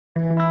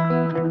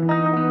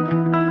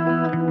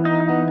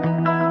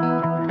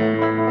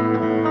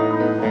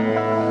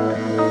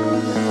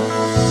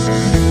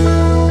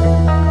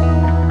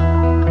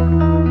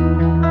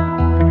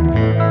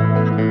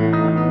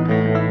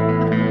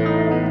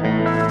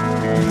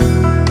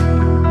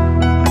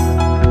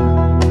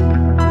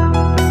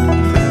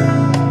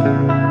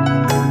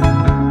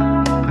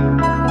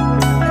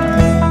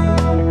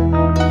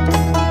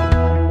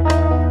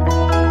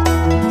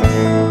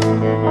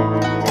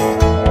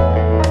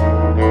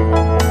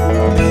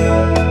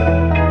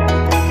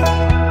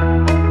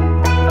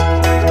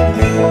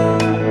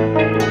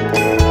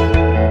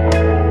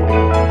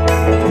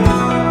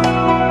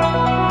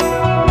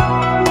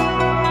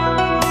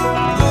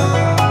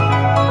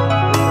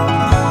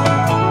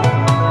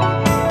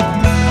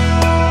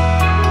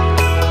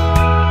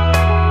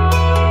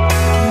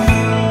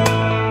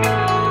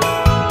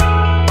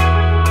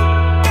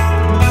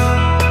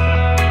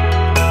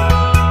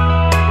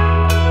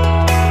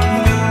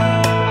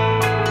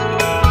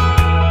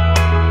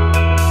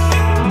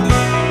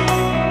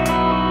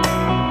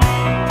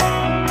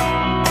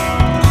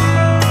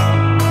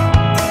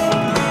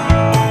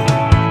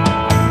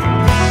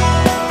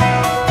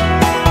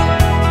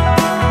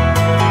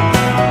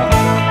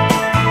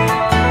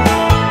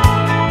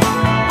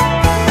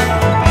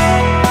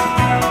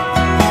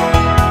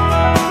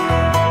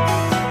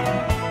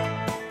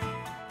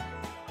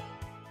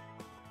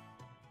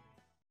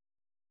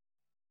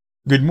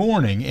Good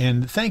morning,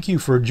 and thank you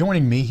for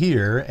joining me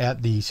here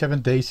at the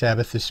Seventh-day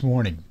Sabbath this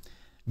morning.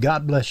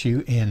 God bless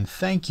you, and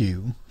thank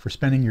you for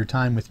spending your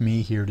time with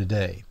me here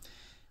today.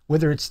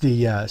 Whether it's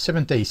the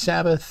Seventh-day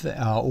Sabbath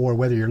or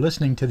whether you're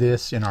listening to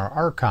this in our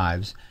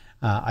archives,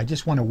 I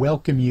just want to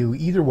welcome you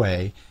either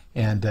way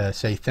and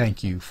say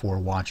thank you for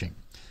watching.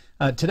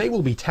 Today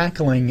we'll be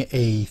tackling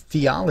a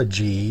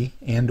theology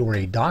and or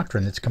a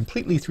doctrine that's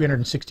completely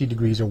 360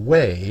 degrees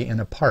away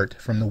and apart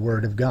from the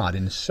Word of God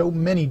in so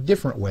many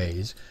different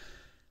ways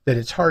that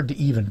it's hard to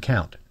even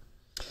count.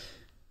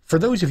 For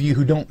those of you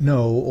who don't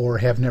know or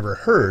have never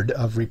heard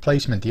of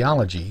replacement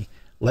theology,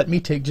 let me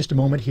take just a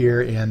moment here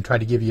and try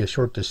to give you a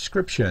short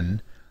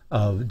description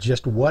of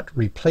just what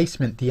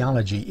replacement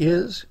theology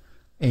is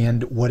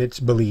and what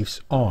its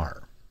beliefs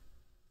are.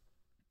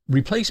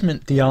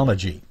 Replacement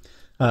theology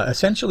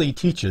essentially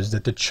teaches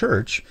that the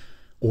church,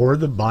 or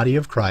the body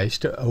of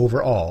Christ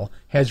overall,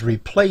 has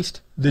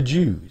replaced the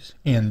Jews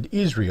and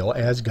Israel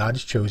as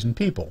God's chosen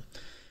people.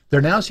 There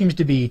now seems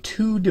to be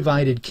two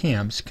divided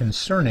camps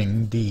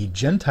concerning the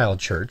Gentile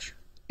church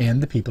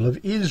and the people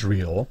of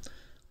Israel,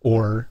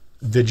 or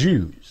the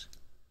Jews.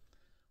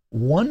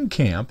 One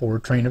camp, or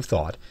train of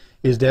thought,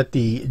 is that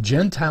the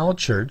Gentile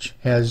church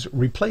has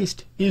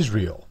replaced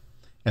Israel,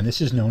 and this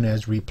is known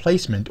as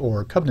replacement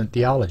or covenant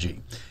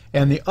theology.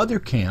 And the other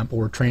camp,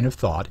 or train of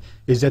thought,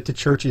 is that the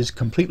church is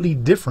completely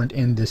different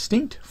and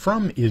distinct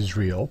from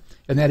Israel,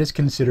 and that is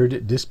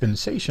considered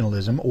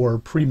dispensationalism or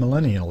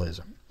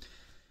premillennialism.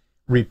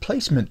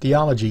 Replacement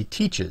theology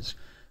teaches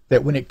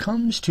that when it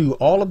comes to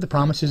all of the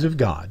promises of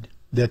God,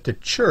 that the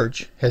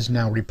church has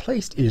now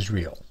replaced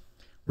Israel.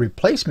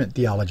 Replacement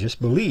theologists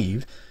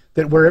believe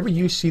that wherever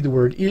you see the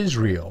word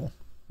Israel,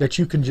 that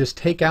you can just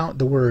take out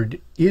the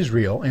word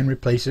Israel and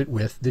replace it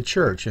with the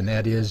church, and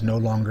that is no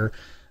longer,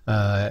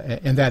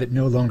 and that it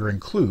no longer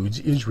includes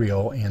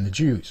Israel and the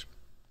Jews.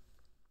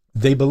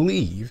 They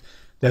believe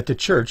that the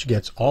church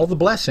gets all the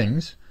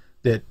blessings,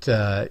 that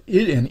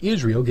and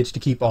Israel gets to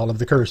keep all of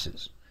the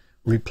curses.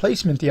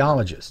 Replacement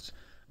theologists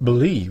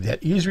believe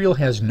that Israel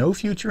has no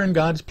future in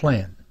God's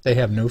plan. They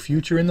have no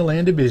future in the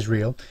land of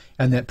Israel,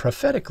 and that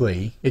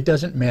prophetically it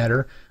doesn't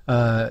matter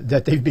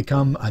that they've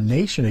become a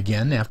nation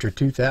again after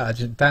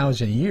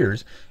 2,000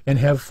 years and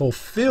have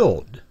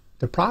fulfilled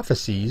the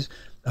prophecies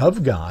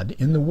of God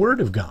in the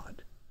Word of God.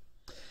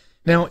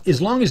 Now,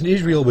 as long as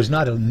Israel was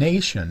not a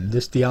nation,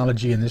 this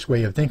theology and this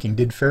way of thinking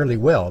did fairly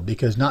well,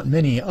 because not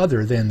many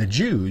other than the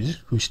Jews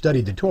who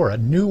studied the Torah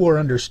knew or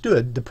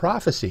understood the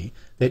prophecy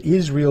that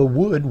Israel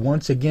would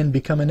once again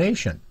become a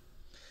nation.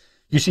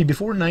 You see,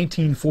 before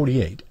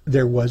 1948,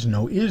 there was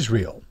no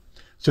Israel.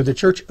 So the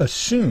church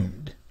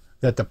assumed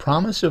that the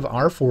promise of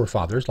our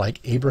forefathers, like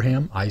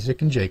Abraham,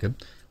 Isaac, and Jacob,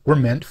 were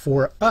meant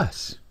for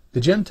us, the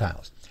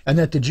Gentiles, and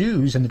that the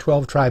Jews and the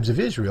 12 tribes of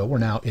Israel were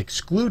now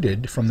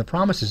excluded from the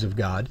promises of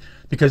God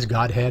because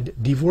God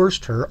had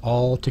divorced her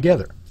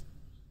altogether.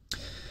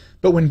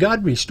 But when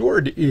God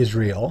restored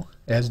Israel,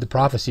 as the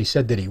prophecy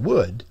said that he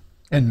would,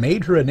 and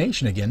made her a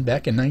nation again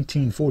back in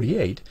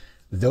 1948,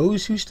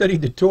 those who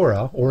studied the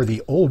Torah or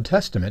the Old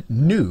Testament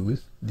knew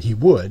he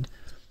would.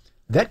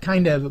 That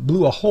kind of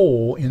blew a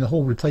hole in the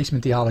whole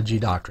replacement theology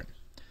doctrine.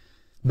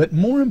 But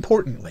more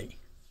importantly,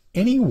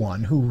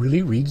 anyone who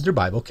really reads their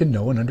Bible can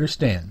know and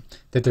understand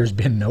that there's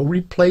been no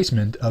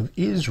replacement of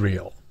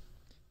Israel.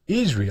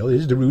 Israel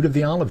is the root of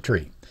the olive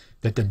tree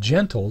that the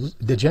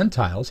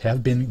Gentiles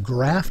have been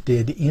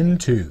grafted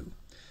into.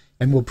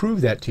 And we'll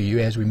prove that to you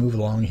as we move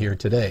along here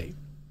today.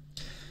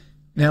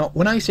 Now,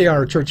 when I say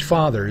our church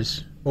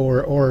fathers,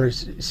 or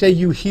say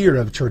you hear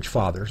of church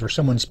fathers, or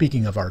someone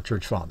speaking of our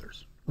church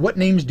fathers, what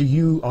names do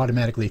you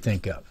automatically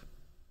think of?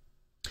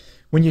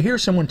 When you hear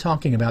someone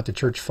talking about the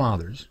church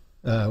fathers,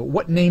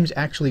 what names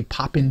actually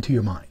pop into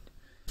your mind?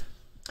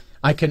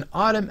 I can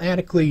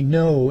automatically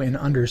know and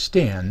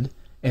understand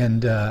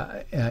and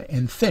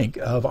think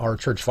of our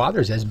church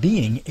fathers as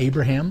being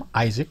Abraham,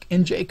 Isaac,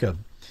 and Jacob.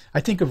 I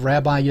think of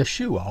Rabbi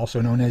Yeshua,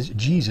 also known as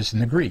Jesus in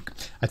the Greek.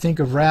 I think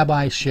of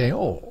Rabbi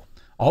Shaul,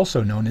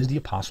 also known as the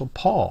Apostle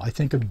Paul. I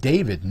think of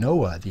David,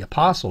 Noah, the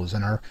apostles,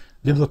 and our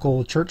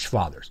biblical church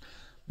fathers.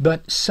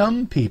 But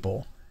some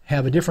people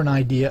have a different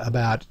idea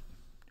about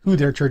who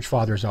their church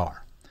fathers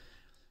are.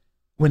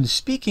 When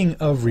speaking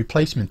of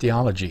replacement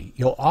theology,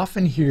 you'll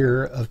often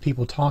hear of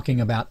people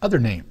talking about other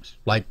names,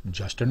 like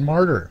Justin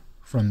Martyr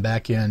from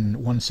back in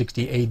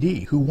 160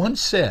 AD, who once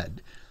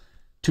said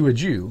to a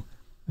Jew,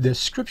 "The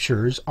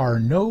scriptures are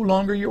no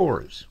longer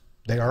yours,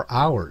 they are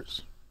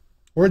ours."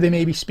 Or they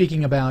may be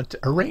speaking about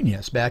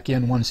Irenaeus back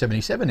in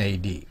 177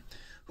 AD,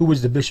 who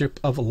was the bishop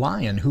of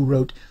Lyon, who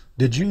wrote,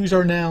 "The Jews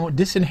are now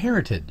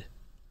disinherited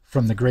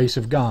from the grace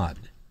of God."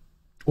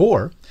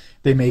 Or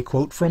they may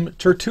quote from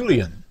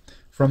Tertullian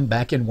from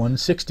back in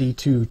 160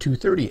 to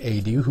 230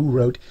 AD, who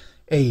wrote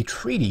a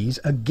treatise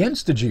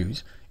against the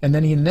Jews, and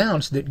then he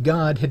announced that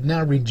God had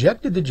now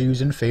rejected the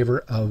Jews in favor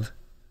of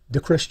the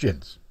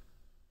Christians.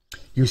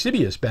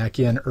 Eusebius, back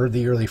in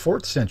the early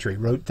 4th century,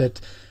 wrote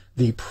that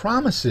the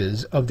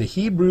promises of the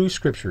Hebrew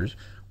Scriptures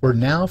were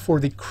now for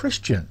the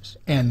Christians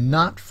and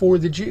not for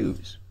the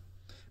Jews.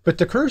 But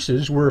the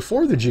curses were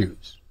for the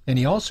Jews, and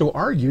he also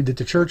argued that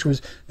the church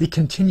was the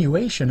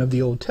continuation of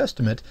the Old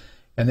Testament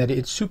and that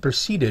it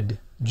superseded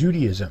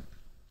Judaism.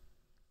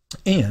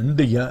 And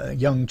the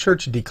young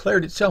church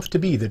declared itself to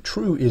be the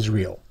true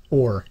Israel,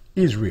 or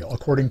Israel,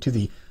 according to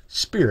the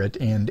Spirit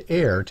and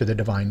heir to the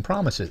divine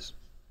promises.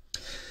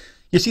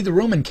 You see, the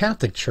Roman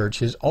Catholic Church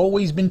has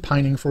always been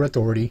pining for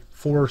authority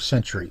for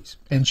centuries,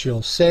 and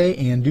she'll say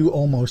and do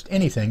almost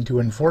anything to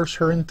enforce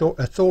her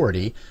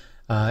authority,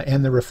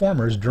 and the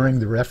Reformers during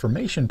the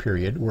Reformation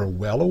period were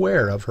well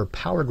aware of her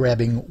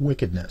power-grabbing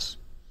wickedness.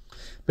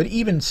 But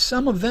even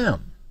some of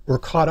them were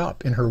caught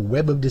up in her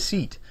web of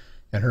deceit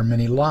and her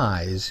many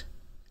lies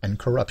and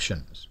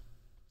corruptions.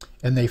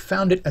 And they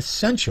found it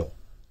essential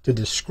to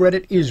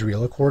discredit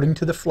Israel according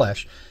to the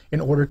flesh in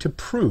order to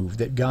prove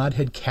that God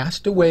had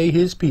cast away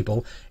his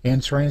people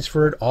and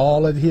transferred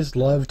all of his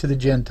love to the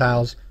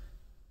Gentiles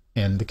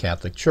and the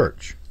Catholic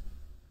Church.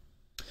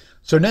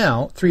 So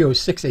now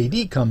 306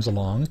 AD comes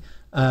along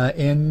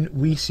and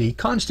we see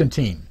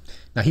Constantine.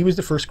 Now, he was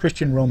the first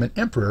Christian Roman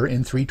emperor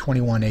in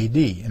 321 AD,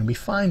 and we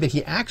find that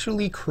he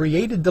actually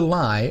created the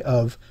lie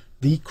of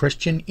the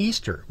Christian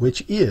Easter,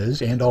 which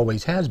is and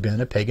always has been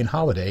a pagan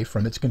holiday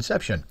from its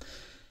conception,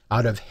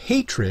 out of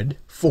hatred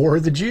for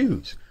the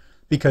Jews,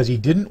 because he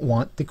didn't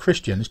want the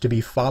Christians to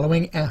be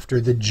following after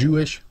the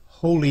Jewish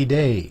holy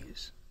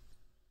days.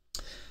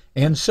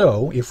 And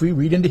so, if we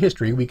read into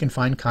history, we can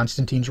find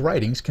Constantine's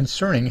writings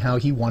concerning how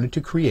he wanted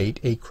to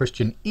create a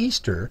Christian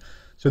Easter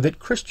so that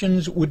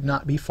Christians would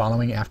not be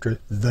following after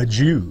the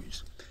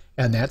Jews.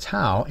 And that's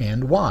how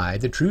and why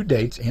the true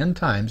dates and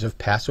times of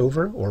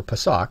Passover, or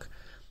Pesach,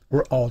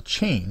 were all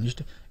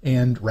changed,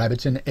 and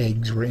rabbits and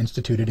eggs were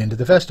instituted into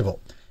the festival,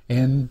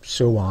 and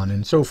so on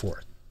and so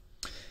forth.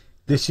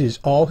 This is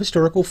all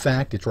historical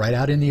fact. It's right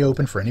out in the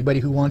open for anybody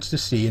who wants to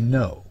see and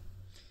know.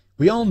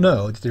 We all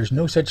know that there's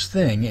no such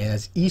thing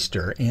as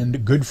Easter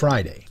and Good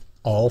Friday.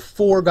 All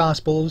four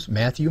Gospels,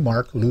 Matthew,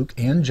 Mark, Luke,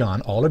 and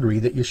John, all agree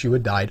that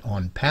Yeshua died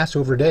on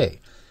Passover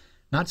Day,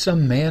 not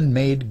some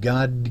man-made,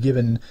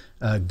 God-given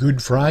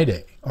Good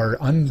Friday, or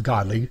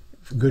ungodly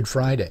Good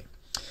Friday.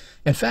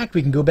 In fact,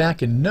 we can go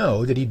back and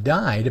know that he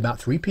died about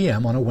 3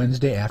 p.m. on a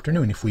Wednesday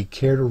afternoon if we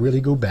care to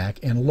really go back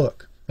and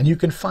look. And you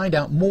can find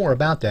out more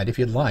about that, if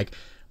you'd like,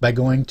 by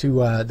going to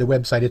the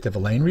website at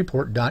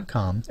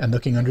thevillainreport.com and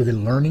looking under the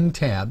Learning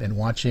tab and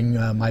watching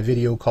my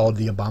video called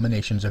The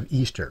Abominations of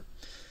Easter.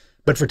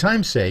 But for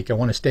time's sake, I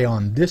want to stay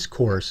on this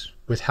course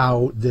with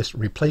how this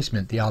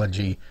replacement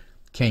theology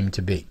came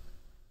to be.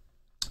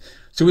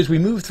 So as we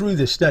move through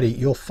this study,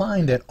 you'll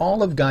find that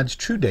all of God's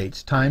true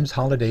dates, times,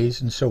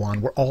 holidays, and so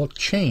on, were all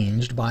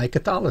changed by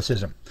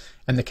Catholicism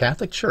and the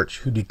Catholic Church,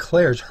 who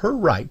declares her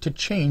right to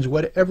change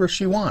whatever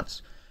she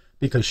wants,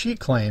 because she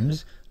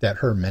claims that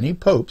her many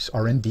popes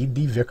are indeed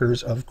the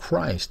vicars of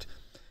Christ,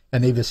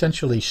 and they've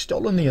essentially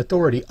stolen the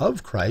authority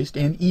of Christ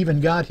and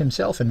even God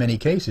himself in many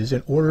cases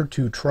in order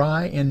to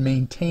try and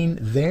maintain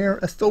their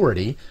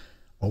authority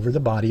over the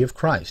body of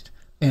Christ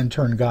and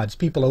turn God's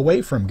people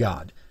away from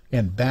God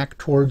and back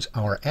towards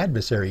our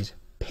adversaries'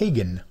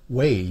 pagan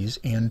ways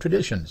and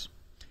traditions,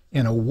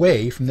 and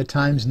away from the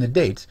times and the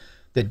dates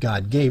that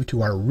God gave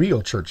to our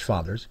real church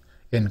fathers,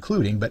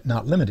 including but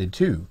not limited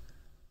to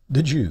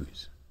the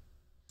Jews.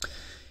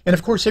 And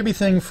of course,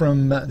 everything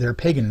from their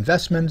pagan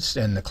investments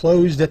and the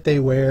clothes that they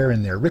wear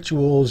and their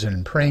rituals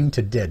and praying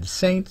to dead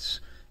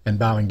saints and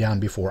bowing down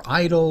before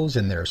idols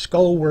and their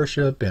skull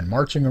worship and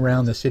marching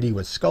around the city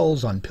with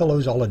skulls on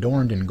pillows all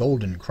adorned in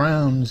golden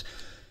crowns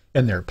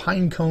and their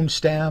pine cone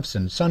staffs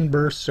and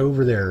sunbursts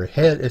over their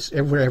head,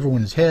 over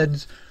everyone's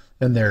heads,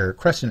 and their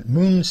crescent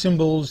moon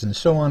symbols and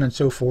so on and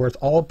so forth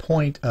all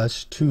point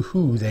us to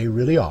who they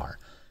really are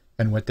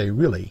and what they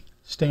really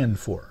stand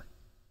for.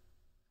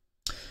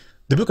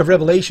 The book of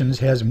Revelations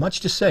has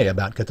much to say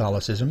about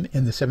Catholicism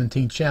in the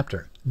 17th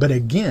chapter, but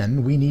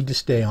again, we need to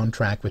stay on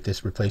track with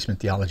this replacement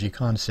theology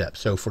concept,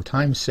 so for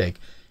time's sake,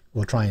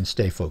 we'll try and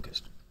stay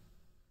focused.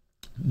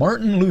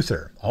 Martin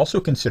Luther, also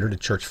considered a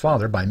church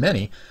father by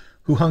many,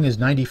 who hung his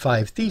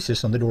 95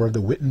 Thesis on the door of the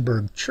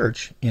Wittenberg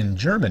Church in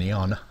Germany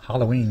on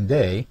Halloween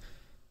Day,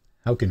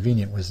 how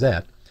convenient was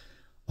that,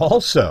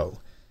 also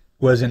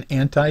was an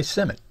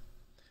anti-Semite,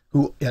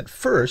 who at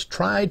first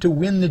tried to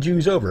win the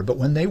Jews over, but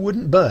when they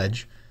wouldn't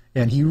budge,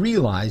 and he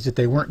realized that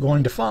they weren't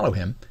going to follow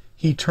him,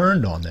 he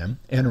turned on them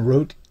and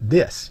wrote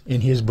this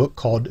in his book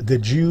called The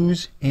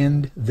Jews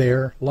and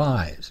Their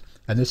Lies.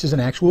 And this is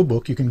an actual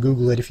book. You can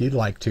Google it if you'd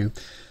like to.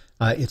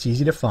 It's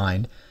easy to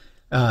find.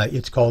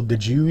 It's called The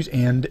Jews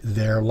and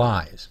Their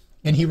Lies.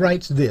 And he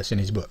writes this in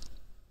his book.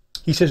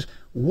 He says,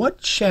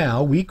 "What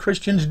shall we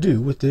Christians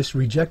do with this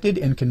rejected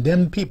and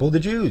condemned people, the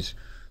Jews?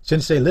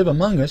 Since they live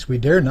among us, we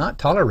dare not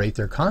tolerate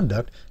their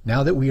conduct,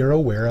 now that we are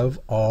aware of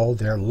all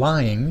their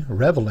lying,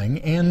 reveling,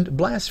 and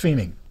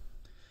blaspheming.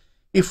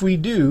 If we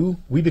do,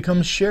 we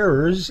become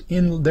sharers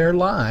in their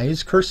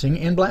lies, cursing,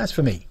 and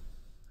blasphemy.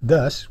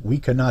 Thus, we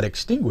cannot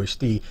extinguish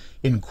the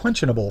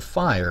unquenchable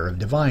fire of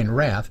divine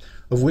wrath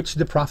of which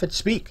the prophets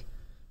speak,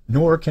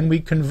 nor can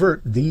we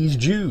convert these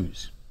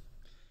Jews."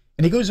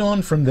 And he goes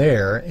on from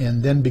there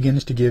and then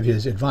begins to give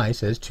his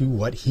advice as to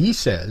what he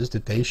says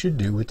that they should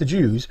do with the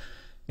Jews.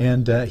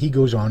 And he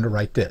goes on to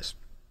write this.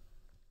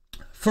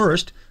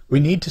 "First, we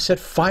need to set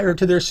fire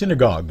to their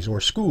synagogues or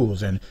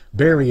schools and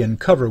bury and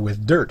cover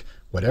with dirt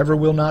whatever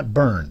will not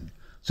burn,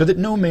 so that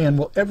no man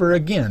will ever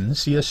again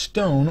see a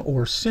stone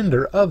or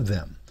cinder of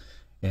them.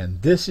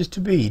 And this is to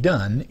be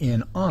done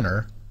in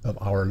honor of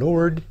our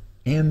Lord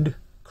and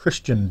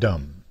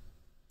Christendom."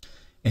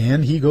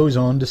 And he goes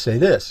on to say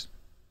this.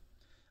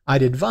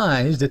 "I'd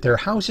advise that their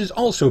houses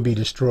also be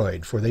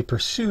destroyed, for they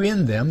pursue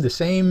in them the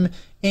same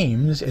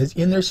aims as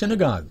in their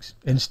synagogues.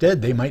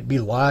 Instead, they might be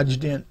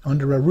lodged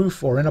under a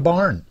roof or in a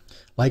barn,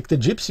 like the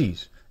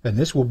gypsies, and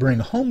this will bring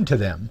home to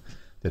them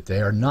that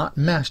they are not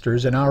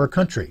masters in our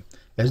country,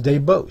 as they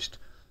boast,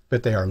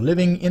 but they are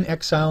living in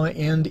exile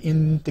and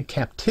in the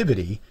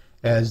captivity,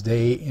 as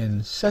they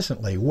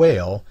incessantly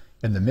wail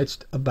in the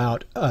midst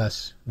about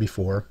us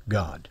before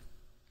God."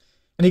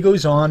 And he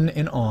goes on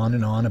and on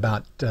and on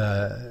about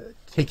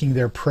taking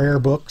their prayer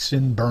books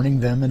and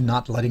burning them and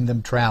not letting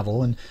them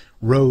travel, and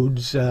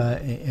roads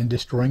and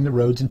destroying the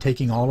roads and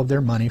taking all of their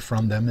money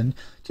from them, and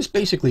just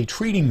basically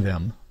treating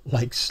them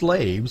like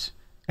slaves,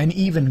 and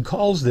even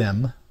calls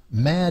them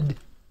mad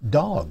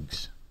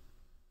dogs.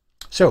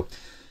 So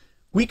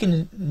we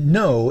can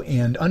know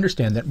and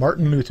understand that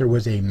Martin Luther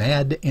was a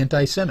mad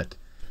anti-Semite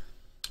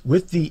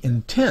with the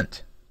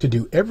intent to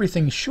do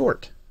everything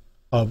short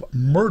of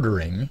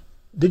murdering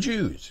the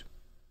Jews.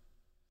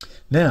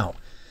 Now,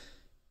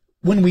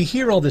 when we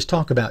hear all this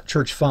talk about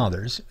church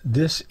fathers,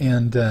 this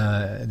and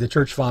the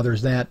church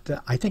fathers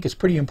that, I think it's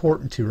pretty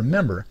important to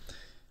remember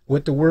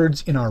what the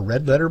words in our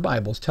red letter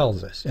Bibles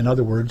tells us. In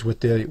other words,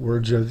 what the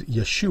words of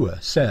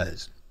Yeshua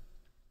says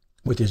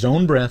with his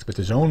own breath, with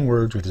his own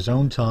words, with his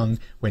own tongue,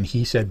 when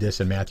he said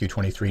this in Matthew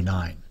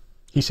 23:9.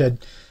 He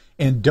said,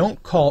 "And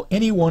don't call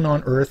anyone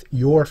on earth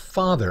your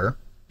father,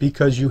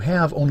 because you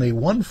have only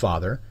one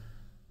Father,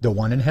 the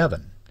one in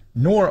heaven.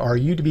 Nor are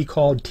you to be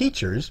called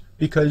teachers,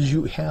 because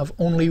you have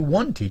only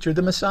one teacher,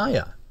 the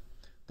Messiah.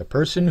 The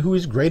person who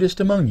is greatest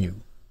among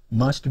you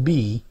must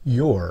be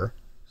your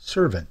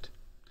servant.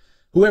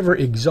 Whoever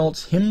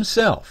exalts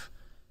himself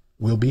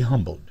will be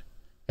humbled,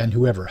 and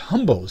whoever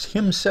humbles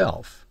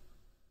himself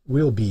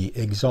will be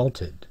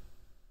exalted."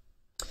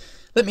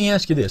 Let me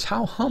ask you this.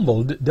 How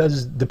humbled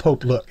does the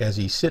Pope look as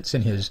he sits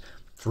in his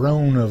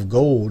throne of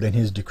gold and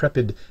his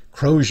decrepit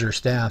crozier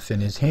staff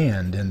in his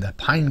hand and the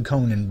pine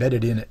cone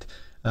embedded in it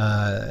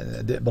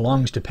that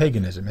belongs to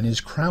paganism, and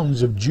his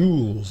crowns of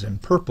jewels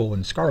and purple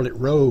and scarlet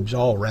robes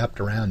all wrapped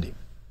around him?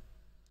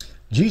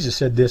 Jesus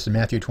said this in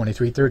Matthew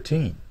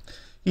 23:13.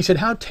 He said,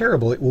 "How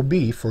terrible it will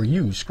be for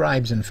you,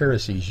 scribes and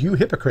Pharisees, you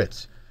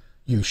hypocrites!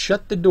 You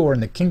shut the door in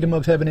the kingdom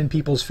of heaven in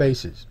people's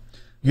faces.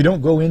 You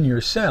don't go in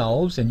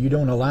yourselves, and you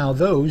don't allow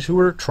those who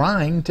are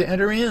trying to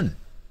enter in.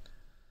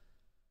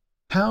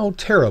 How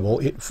terrible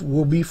it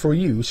will be for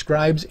you,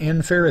 scribes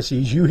and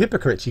Pharisees, you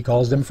hypocrites," he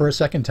calls them for a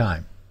second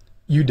time.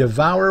 "You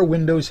devour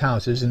widows'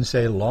 houses and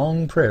say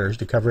long prayers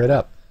to cover it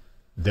up.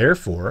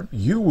 Therefore,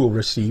 you will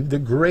receive the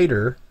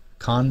greater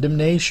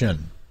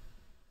condemnation.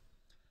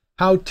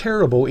 How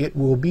terrible it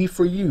will be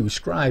for you,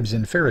 scribes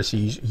and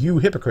Pharisees, you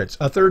hypocrites,"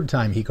 a third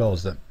time he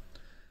calls them.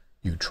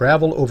 "You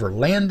travel over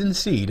land and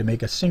sea to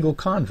make a single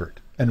convert,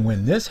 and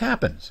when this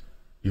happens,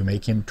 you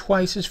make him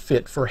twice as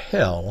fit for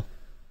hell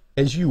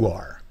as you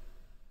are."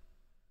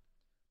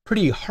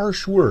 Pretty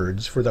harsh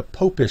words for the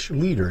popish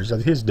leaders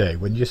of his day,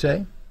 wouldn't you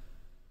say?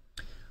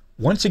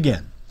 Once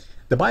again,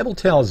 the Bible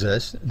tells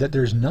us that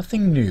there's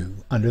nothing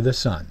new under the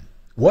sun.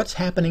 What's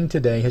happening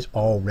today has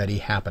already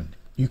happened.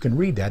 You can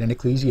read that in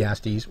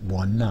Ecclesiastes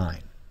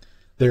 1:9.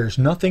 There's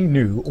nothing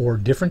new or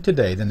different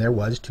today than there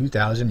was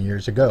 2,000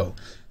 years ago.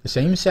 The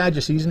same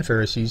Sadducees and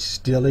Pharisees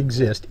still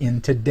exist in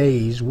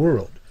today's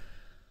world.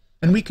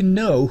 And we can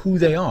know who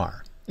they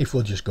are if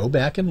we'll just go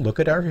back and look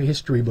at our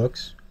history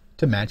books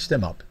to match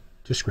them up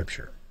to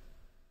Scripture.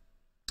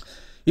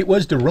 It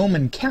was the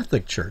Roman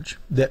Catholic Church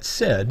that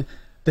said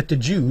that the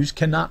Jews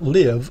cannot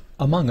live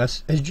among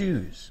us as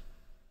Jews.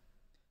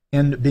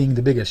 And being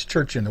the biggest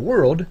church in the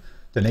world,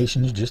 the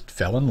nations just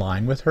fell in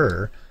line with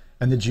her,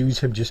 and the Jews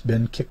have just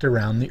been kicked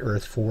around the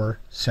earth for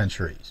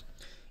centuries.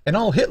 And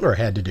all Hitler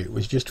had to do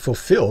was just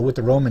fulfill what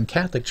the Roman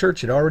Catholic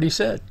Church had already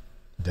said,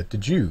 that the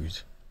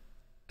Jews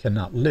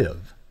cannot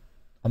live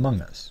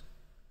among us.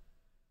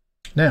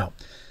 Now,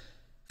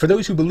 for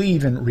those who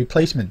believe in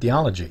replacement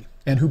theology,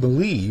 and who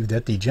believe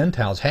that the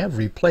Gentiles have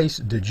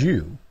replaced the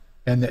Jew,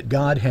 and that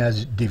God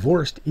has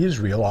divorced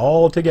Israel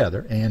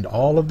altogether and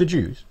all of the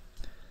Jews,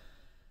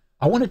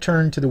 I want to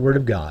turn to the Word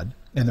of God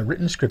and the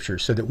written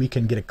Scriptures so that we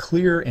can get a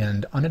clear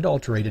and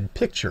unadulterated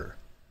picture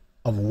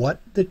of what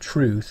the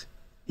truth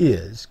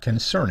is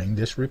concerning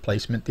this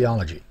replacement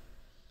theology.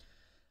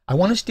 I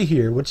want us to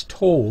hear what's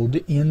told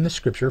in the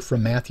Scripture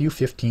from Matthew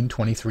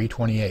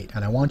 15:23-28,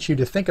 and I want you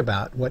to think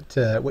about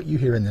what you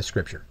hear in this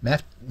Scripture.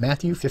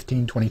 Matthew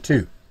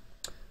 15:22.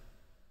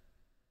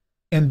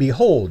 And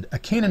behold, a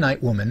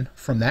Canaanite woman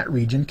from that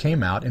region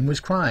came out and was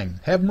crying,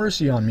 "Have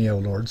mercy on me, O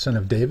Lord, Son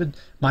of David.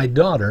 My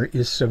daughter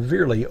is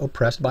severely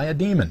oppressed by a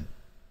demon."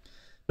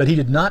 But he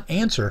did not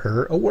answer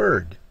her a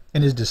word.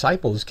 And his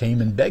disciples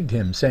came and begged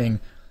him,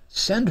 saying,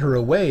 "Send her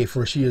away,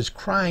 for she is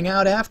crying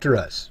out after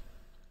us."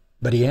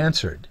 But he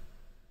answered,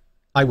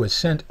 "I was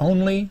sent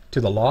only to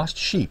the lost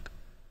sheep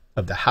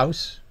of the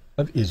house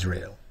of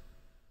Israel."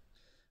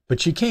 But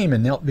she came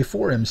and knelt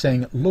before him,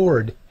 saying,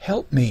 "Lord,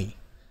 help me."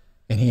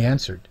 And he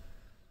answered,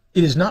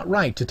 "It is not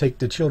right to take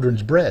the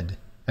children's bread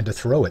and to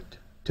throw it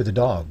to the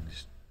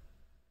dogs."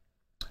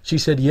 She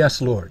said,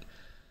 "Yes, Lord,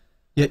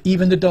 yet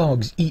even the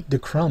dogs eat the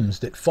crumbs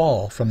that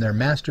fall from their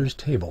master's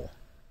table."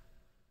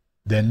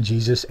 Then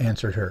Jesus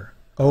answered her,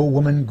 "O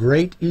woman,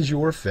 great is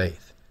your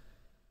faith.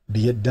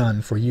 Be it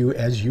done for you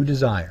as you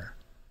desire."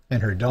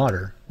 And her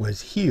daughter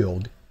was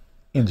healed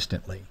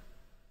instantly.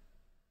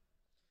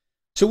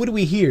 So what do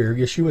we hear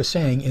Yeshua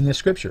saying in this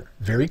Scripture?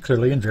 Very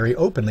clearly and very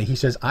openly, he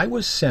says, "I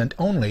was sent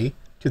only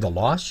to the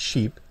lost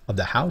sheep of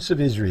the house of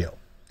Israel."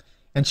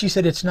 And she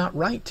said, "It's not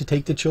right to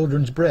take the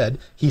children's bread."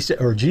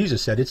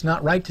 Jesus said, "It's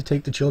not right to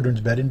take the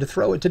children's bread and to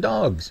throw it to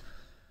dogs."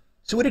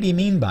 So what did he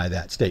mean by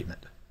that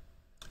statement?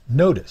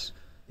 Notice,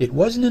 it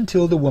wasn't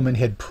until the woman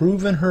had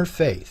proven her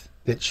faith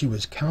that she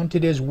was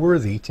counted as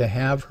worthy to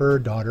have her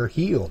daughter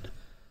healed.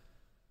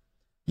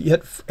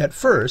 Yet at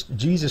first,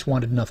 Jesus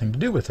wanted nothing to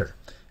do with her.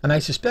 And I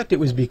suspect it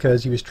was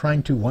because he was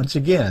trying to once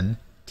again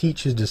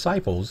teach his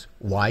disciples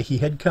why he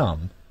had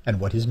come and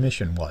what his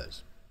mission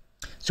was.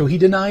 So he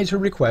denies her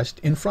request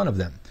in front of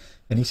them.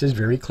 And he says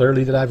very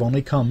clearly that I've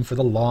only come for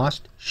the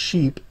lost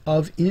sheep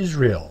of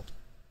Israel.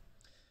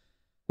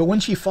 But when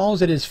she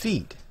falls at his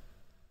feet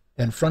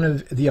in front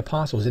of the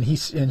apostles,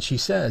 and she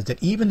says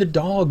that even the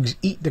dogs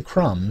eat the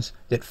crumbs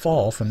that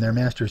fall from their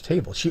master's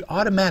table, she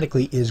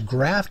automatically is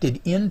grafted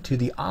into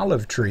the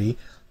olive tree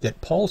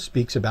that Paul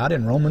speaks about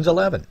in Romans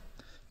 11.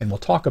 And we'll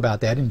talk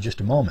about that in just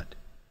a moment.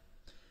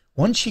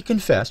 Once she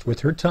confessed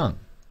with her tongue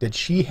that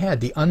she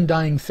had the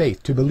undying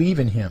faith to believe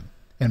in him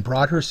and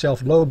brought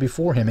herself low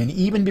before him and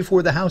even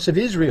before the house of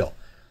Israel,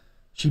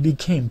 she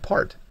became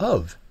part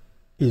of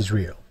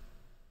Israel.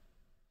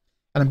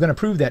 And I'm going to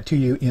prove that to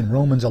you in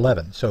Romans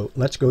 11. So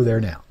let's go there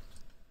now.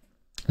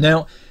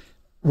 Now,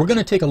 we're going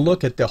to take a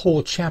look at the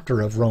whole chapter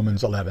of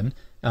Romans 11.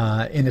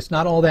 And it's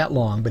not all that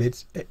long,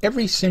 but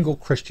every single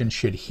Christian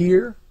should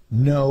hear,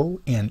 know,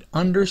 and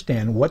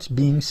understand what's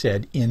being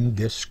said in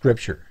this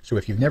Scripture. So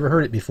if you've never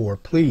heard it before,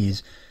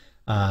 please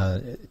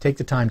take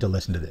the time to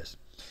listen to this.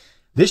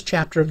 This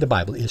chapter of the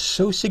Bible is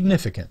so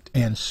significant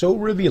and so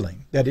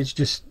revealing that it's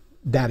just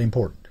that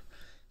important.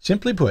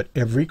 Simply put,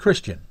 every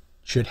Christian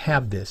should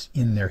have this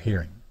in their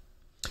hearing.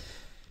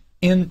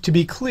 And to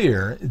be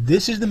clear,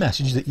 this is the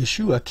message that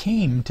Yeshua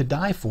came to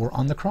die for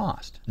on the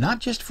cross. Not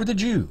just for the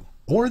Jew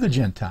or the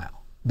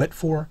Gentile, but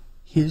for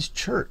his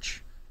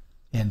church.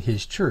 And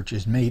his church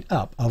is made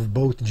up of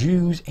both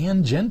Jews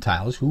and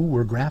Gentiles who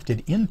were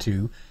grafted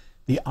into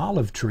the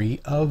olive tree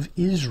of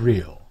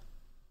Israel.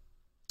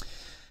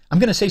 I'm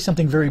going to say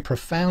something very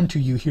profound to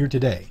you here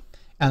today,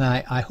 and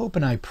I hope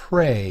and I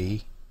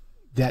pray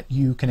that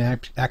you can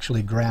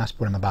actually grasp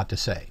what I'm about to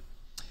say,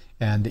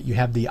 and that you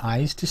have the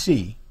eyes to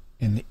see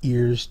and the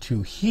ears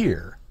to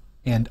hear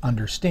and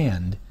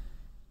understand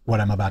what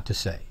I'm about to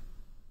say.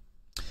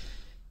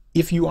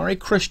 If you are a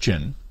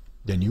Christian,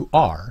 then you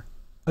are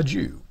a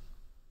Jew.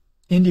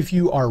 And if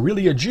you are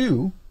really a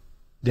Jew,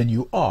 then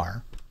you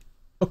are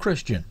a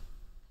Christian.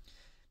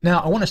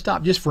 Now, I want to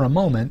stop just for a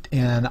moment,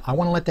 and I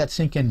want to let that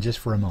sink in just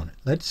for a moment.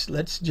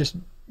 Let's just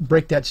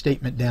break that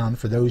statement down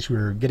for those who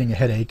are getting a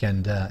headache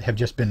and have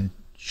just been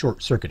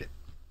short-circuited.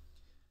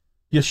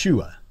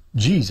 Yeshua,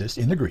 Jesus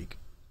in the Greek,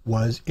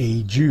 was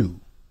a Jew.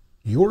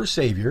 Your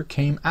Savior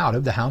came out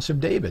of the house of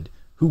David,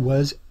 who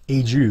was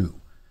a Jew.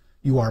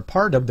 You are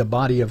part of the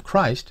body of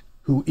Christ,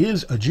 who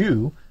is a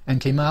Jew,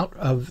 and came out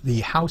of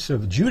the house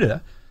of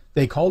Judah.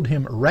 They called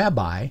him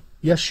Rabbi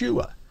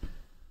Yeshua.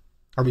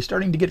 Are we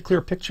starting to get a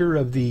clear picture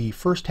of the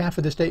first half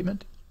of the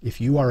statement? If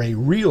you are a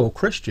real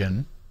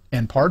Christian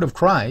and part of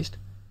Christ,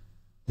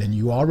 then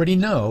you already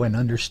know and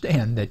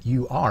understand that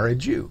you are a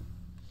Jew.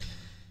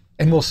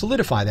 And we'll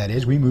solidify that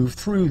as we move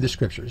through the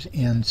Scriptures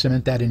and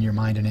cement that in your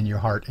mind and in your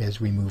heart as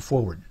we move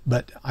forward.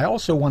 But I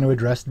also want to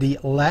address the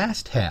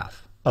last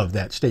half of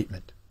that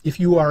statement. If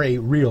you are a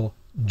real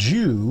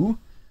Jew,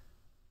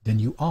 then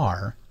you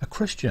are a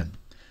Christian,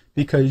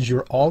 because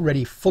you're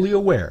already fully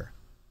aware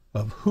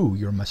of who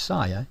your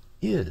Messiah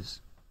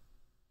is.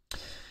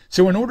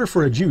 So in order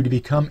for a Jew to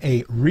become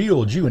a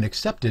real Jew and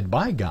accepted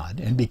by God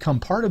and become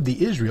part of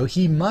the Israel,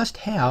 he must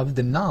have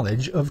the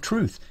knowledge of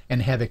truth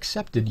and have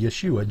accepted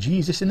Yeshua,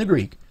 Jesus in the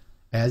Greek,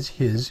 as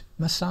his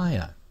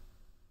Messiah.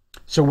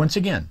 So once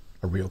again,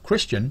 a real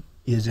Christian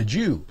is a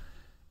Jew,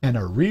 and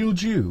a real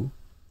Jew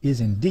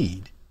is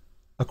indeed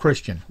a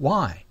Christian.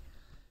 Why?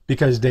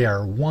 Because they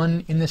are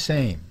one in the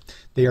same.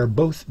 They are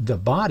both the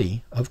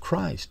body of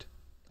Christ,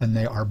 and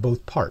they are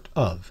both part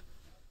of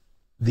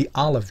the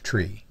olive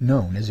tree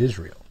known as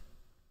Israel.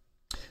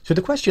 So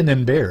the question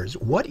then bears,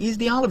 what is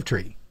the olive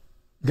tree?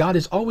 God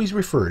has always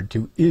referred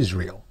to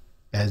Israel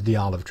as the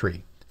olive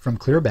tree, from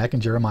clear back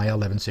in Jeremiah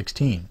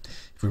 11:16.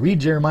 If we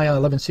read Jeremiah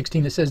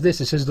 11:16, it says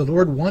this, it says, "The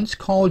Lord once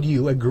called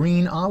you a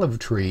green olive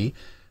tree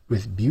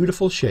with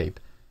beautiful shape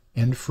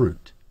and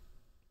fruit."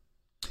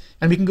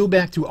 And we can go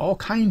back through all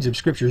kinds of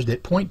scriptures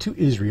that point to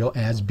Israel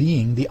as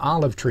being the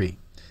olive tree.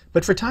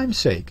 But for time's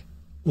sake,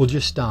 we'll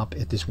just stop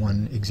at this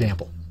one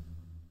example.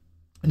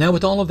 Now,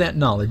 with all of that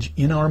knowledge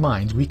in our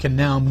minds, we can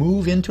now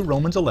move into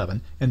Romans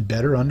 11 and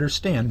better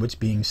understand what's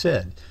being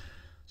said.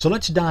 So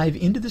let's dive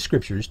into the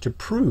Scriptures to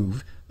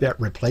prove that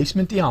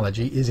replacement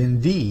theology is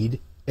indeed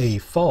a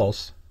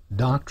false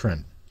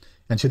doctrine,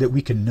 and so that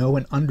we can know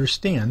and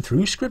understand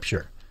through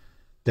Scripture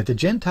that the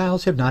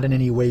Gentiles have not in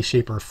any way,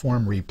 shape, or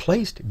form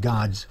replaced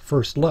God's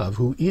first love,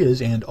 who is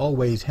and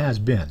always has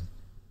been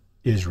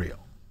Israel.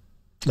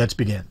 Let's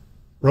begin.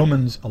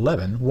 Romans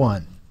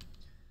 11:1.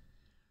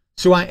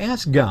 So I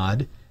ask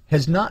God,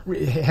 has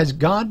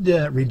God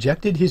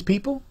rejected his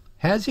people?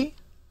 Has he?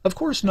 Of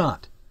course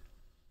not.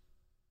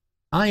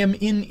 I am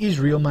in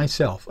Israel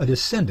myself, a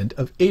descendant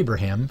of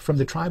Abraham from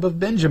the tribe of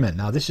Benjamin.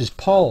 Now this is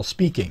Paul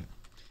speaking,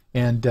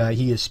 and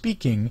he is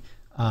speaking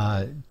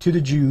to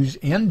the Jews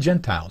and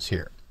Gentiles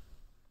here.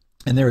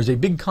 And there is a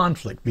big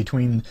conflict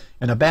between,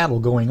 and a battle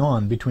going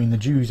on between the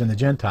Jews and the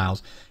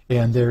Gentiles,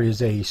 and there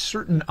is a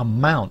certain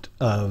amount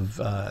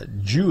of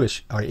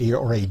Jewish,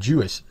 or a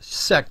Jewish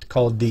sect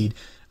called the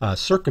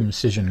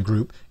circumcision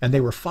group, and they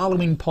were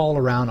following Paul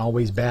around,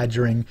 always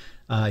badgering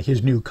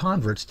his new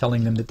converts,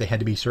 telling them that they had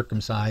to be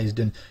circumcised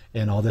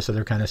and all this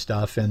other kind of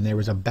stuff. And there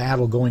was a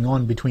battle going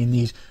on between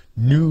these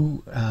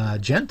new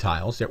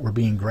Gentiles that were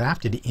being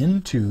grafted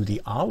into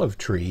the olive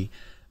tree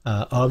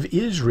of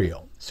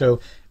Israel.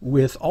 So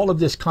with all of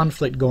this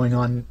conflict going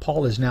on,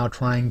 Paul is now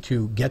trying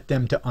to get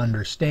them to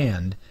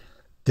understand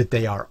that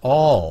they are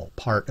all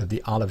part of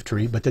the olive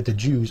tree, but that the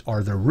Jews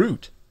are the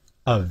root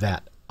of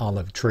that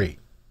olive tree.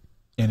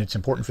 And it's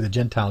important for the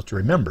Gentiles to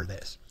remember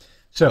this.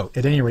 So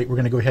at any rate, we're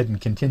going to go ahead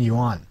and continue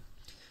on.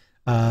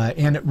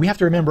 And we have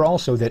to remember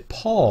also that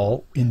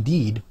Paul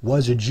indeed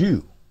was a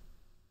Jew.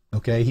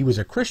 Okay, he was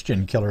a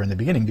Christian killer in the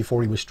beginning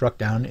before he was struck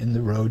down in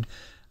the road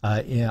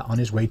on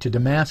his way to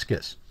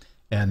Damascus.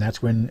 And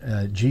that's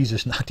when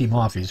Jesus knocked him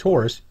off his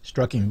horse,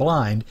 struck him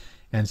blind,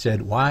 and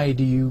said, "Why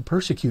do you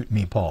persecute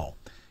me, Paul?"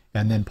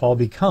 And then Paul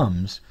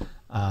becomes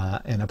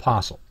an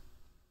apostle.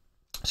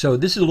 So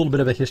this is a little bit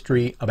of a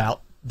history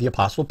about the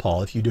Apostle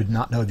Paul, if you did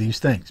not know these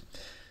things.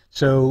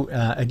 So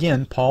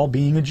again, Paul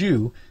being a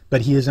Jew,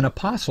 but he is an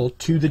apostle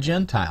to the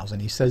Gentiles.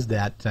 And he says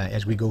that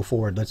as we go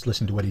forward. Let's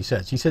listen to what he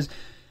says. He says,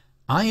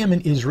 "I am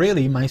an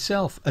Israeli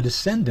myself, a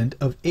descendant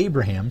of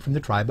Abraham from the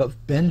tribe of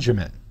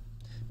Benjamin.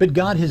 But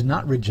God has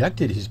not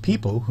rejected his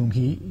people whom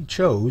he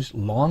chose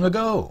long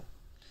ago.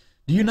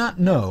 Do you not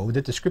know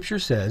that the Scripture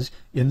says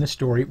in the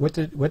story, what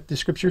the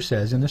Scripture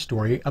says in the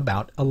story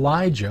about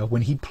Elijah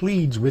when he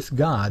pleads with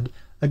God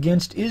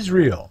against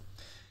Israel?"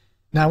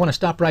 Now I want to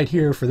stop right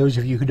here for those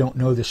of you who don't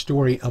know the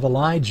story of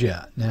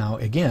Elijah. Now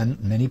again,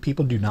 many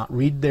people do not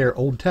read their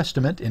Old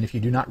Testament, and if you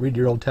do not read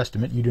your Old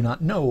Testament, you do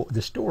not know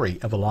the story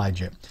of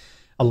Elijah.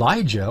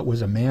 Elijah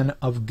was a man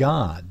of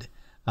God.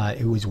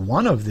 It was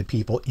one of the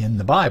people in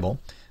the Bible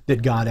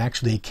that God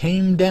actually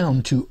came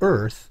down to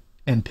earth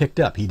and picked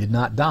up. He did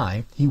not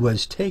die. He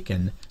was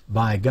taken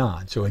by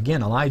God. So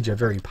again, Elijah, a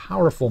very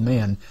powerful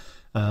man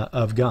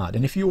of God.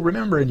 And if you'll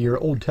remember in your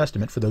Old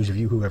Testament, for those of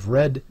you who have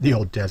read the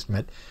Old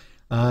Testament,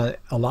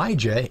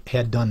 Elijah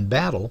had done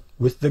battle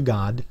with the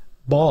god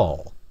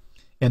Baal.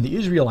 And the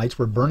Israelites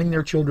were burning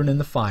their children in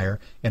the fire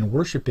and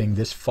worshiping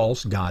this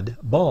false god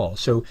Baal.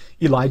 So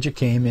Elijah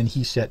came and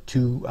he set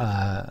two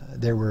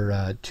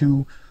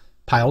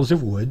piles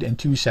of wood and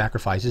two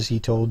sacrifices. He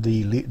told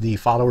the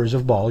followers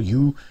of Baal,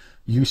 "You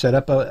You set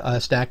up a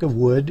stack of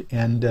wood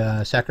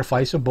and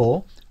sacrifice a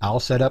bull. I'll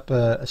set up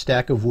a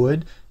stack of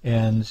wood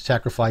and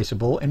sacrifice a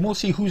bull, and we'll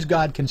see whose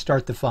God can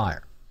start the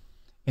fire.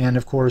 And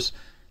of course,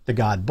 the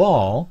god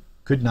Baal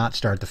could not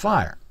start the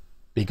fire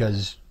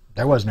because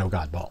there was no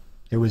god Baal.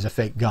 It was a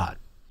fake god.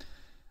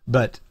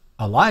 But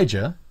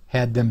Elijah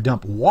had them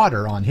dump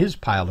water on his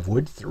pile of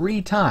wood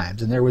 3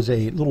 times, and there was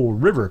a little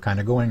river kind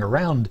of going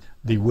around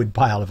the wood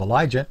pile of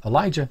Elijah.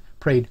 Elijah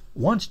prayed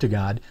once to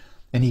God,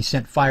 and he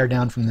sent fire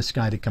down from the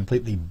sky that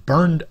completely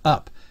burned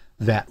up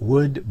that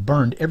wood,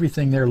 burned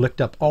everything there, licked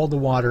up all the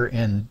water,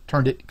 and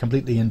turned it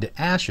completely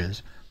into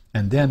ashes.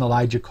 And then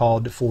Elijah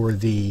called for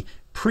the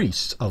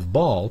priests of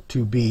Baal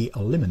to be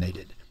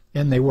eliminated.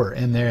 And they were.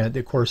 And there,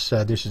 of course,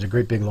 this is a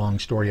great big long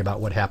story about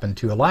what happened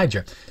to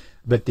Elijah.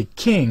 But the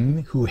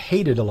king, who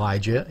hated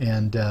Elijah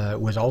and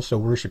was also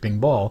worshiping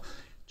Baal,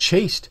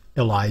 chased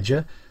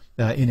Elijah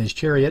in his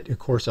chariot. Of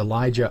course,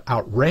 Elijah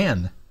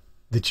outran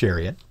the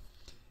chariot.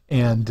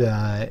 And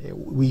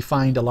we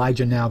find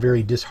Elijah now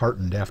very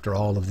disheartened after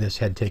all of this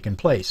had taken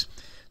place.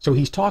 So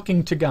he's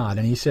talking to God,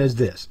 and he says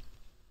this.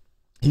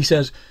 He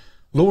says,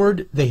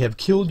 "Lord, they have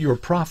killed your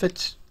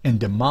prophets and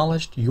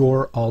demolished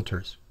your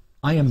altars.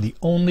 I am the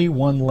only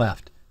one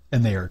left,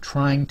 and they are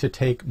trying to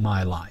take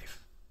my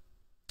life."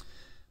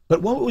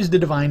 But what was the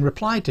divine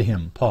reply to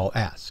him, Paul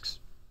asks?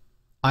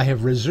 "I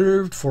have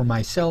reserved for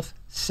myself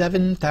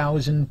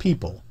 7,000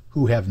 people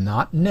who have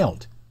not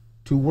knelt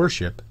to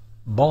worship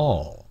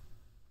Baal."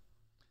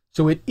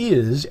 So it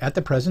is, at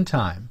the present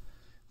time,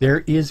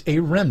 there is a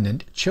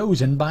remnant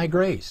chosen by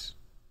grace.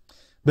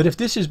 But if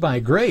this is by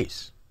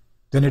grace,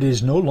 then it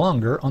is no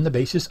longer on the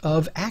basis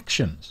of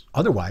actions.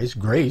 Otherwise,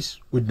 grace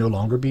would no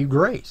longer be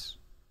grace.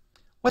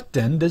 What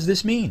then does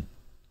this mean?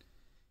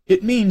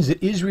 It means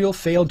that Israel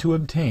failed to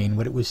obtain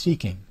what it was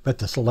seeking, but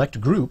the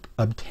select group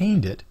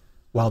obtained it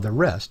while the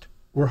rest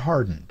were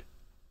hardened.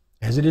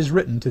 As it is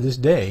written, to this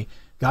day,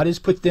 God has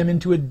put them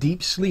into a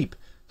deep sleep.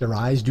 Their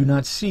eyes do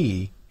not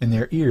see, and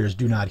their ears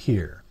do not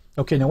hear.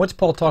 Okay, now what's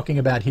Paul talking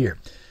about here?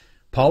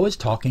 Paul is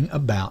talking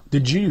about the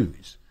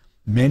Jews.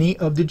 Many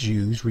of the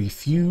Jews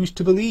refused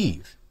to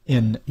believe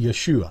in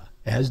Yeshua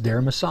as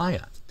their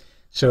Messiah.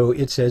 So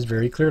it says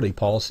very clearly,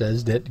 Paul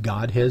says that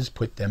God has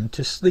put them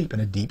to sleep,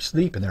 in a deep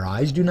sleep, and their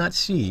eyes do not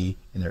see,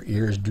 and their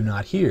ears do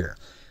not hear.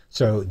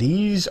 So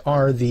these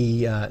are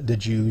the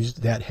Jews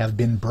that have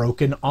been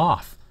broken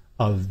off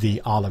of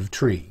the olive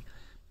tree,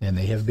 and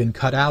they have been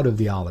cut out of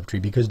the olive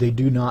tree because they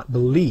do not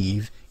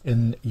believe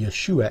in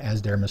Yeshua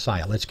as their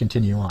Messiah. Let's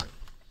continue on.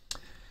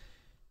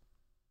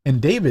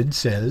 And David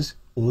says,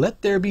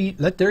 let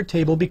their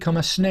table become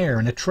a snare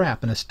and a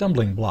trap and a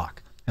stumbling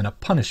block and a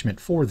punishment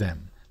for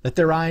them. Let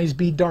their eyes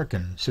be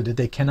darkened so that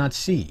they cannot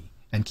see,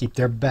 and keep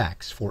their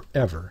backs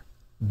forever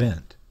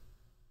bent.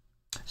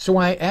 So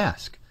I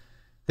ask,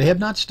 they have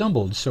not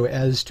stumbled so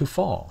as to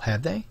fall,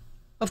 have they?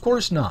 Of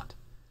course not.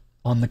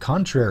 On the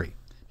contrary,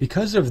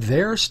 because of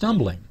their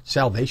stumbling,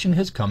 salvation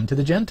has come to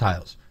the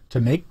Gentiles,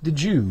 to make the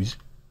Jews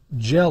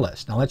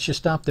jealous. Now let's just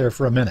stop there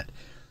for a minute.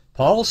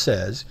 Paul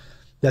says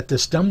that the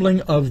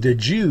stumbling of the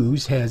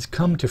Jews has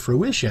come to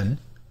fruition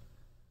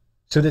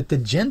so that the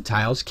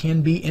Gentiles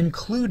can be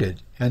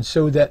included. And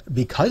so that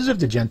because of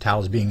the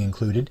Gentiles being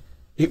included,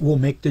 it will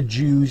make the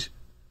Jews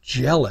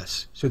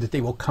jealous, so that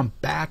they will come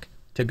back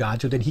to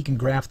God, so that he can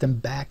graft them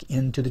back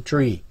into the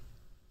tree.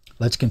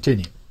 Let's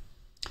continue.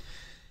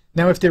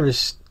 Now if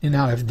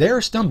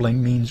their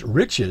stumbling means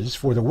riches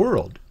for the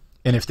world,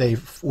 and if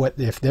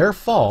their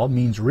fall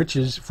means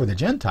riches for the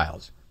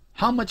Gentiles,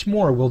 how much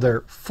more will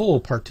their full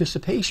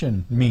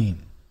participation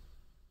mean?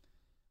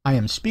 I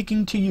am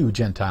speaking to you,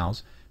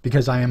 Gentiles,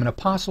 because I am an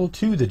apostle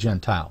to the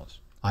Gentiles.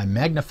 I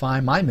magnify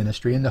my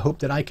ministry in the hope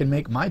that I can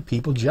make my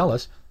people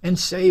jealous and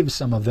save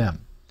some of them.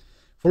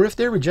 For if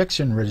their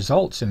rejection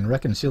results in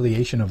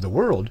reconciliation of the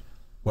world,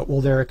 what will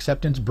their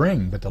acceptance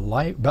bring but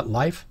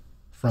life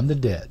from the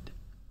dead?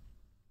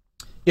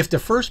 If the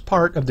first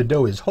part of the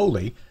dough is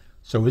holy,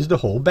 so is the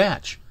whole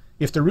batch.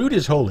 If the root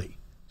is holy,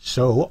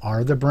 so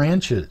are the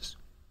branches.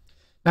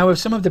 Now if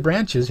some of the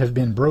branches have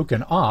been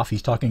broken off,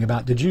 he's talking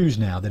about the Jews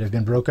now that have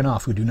been broken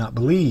off, who do not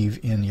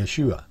believe in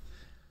Yeshua.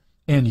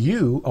 And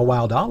you, a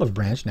wild olive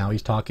branch, now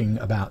he's talking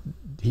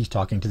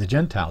to the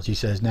Gentiles. He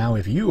says, now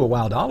if you, a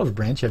wild olive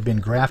branch, have been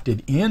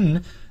grafted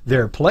in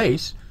their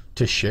place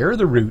to share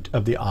the root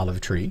of the olive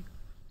tree,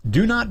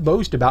 do not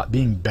boast about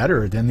being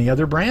better than the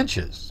other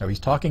branches. So he's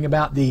talking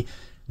about the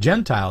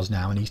Gentiles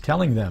now, and he's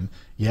telling them,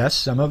 yes,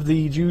 some of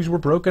the Jews were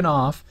broken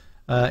off,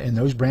 and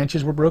those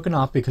branches were broken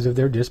off because of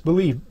their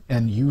disbelief,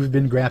 and you've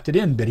been grafted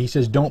in. But he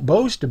says, don't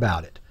boast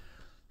about it.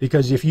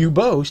 Because if you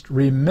boast,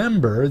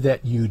 remember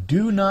that you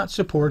do not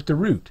support the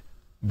root,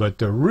 but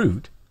the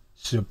root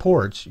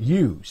supports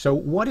you. So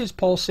what is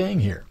Paul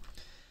saying here?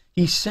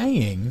 He's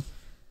saying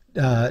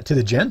to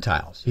the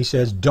Gentiles, he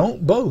says,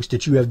 don't boast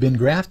that you have been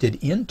grafted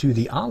into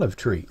the olive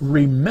tree.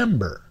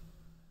 Remember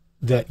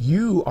that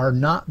you are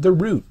not the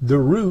root. The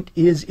root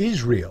is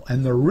Israel,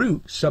 and the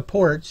root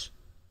supports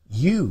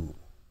you.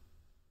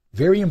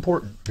 Very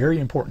important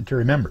to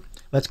remember.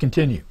 Let's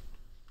continue.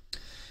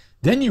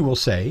 Then you will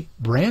say,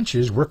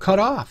 branches were cut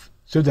off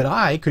so that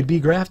I could be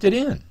grafted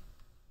in.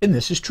 And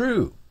this is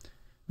true.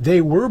 They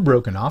were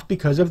broken off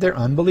because of their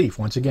unbelief.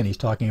 Once again, he's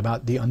talking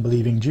about the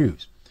unbelieving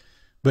Jews.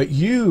 But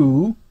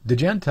you, the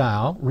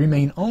Gentile,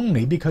 remain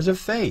only because of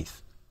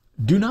faith.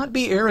 Do not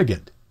be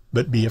arrogant,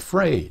 but be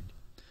afraid.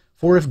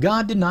 For if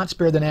God did not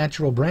spare the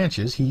natural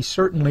branches, he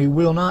certainly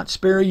will not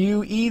spare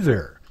you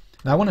either.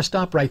 Now I want to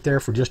stop right there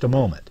for just a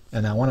moment,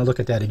 and I want to look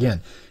at that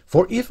again.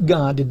 For if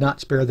God did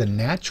not spare the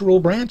natural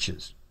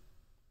branches,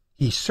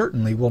 he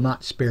certainly will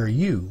not spare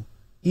you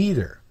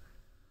either.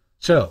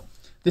 So,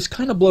 this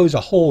kind of blows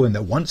a hole in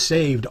the once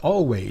saved,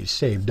 always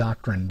saved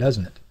doctrine,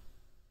 doesn't it?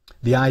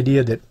 The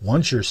idea that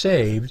once you're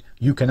saved,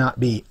 you cannot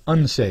be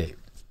unsaved.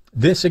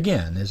 This,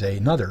 again, is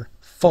another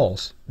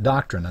false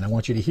doctrine, and I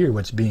want you to hear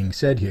what's being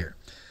said here.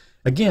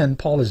 Again,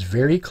 Paul is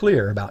very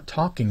clear about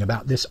talking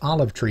about this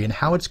olive tree and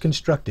how it's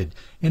constructed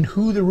and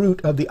who the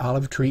root of the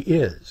olive tree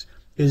is.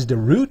 Is the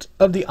root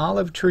of the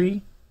olive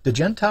tree the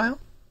Gentile?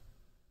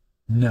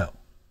 No,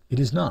 it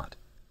is not.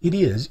 It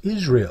is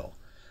Israel.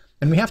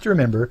 And we have to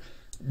remember,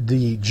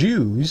 the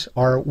Jews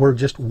were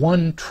just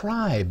one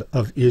tribe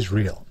of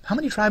Israel. How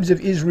many tribes of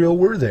Israel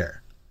were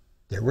there?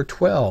 There were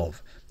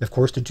 12. Of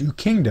course, the two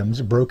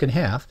kingdoms broke in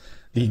half,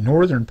 the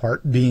northern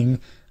part being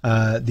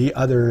the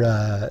other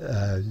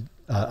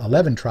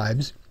 11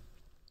 tribes,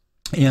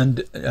 and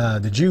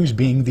the Jews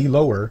being the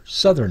lower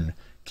southern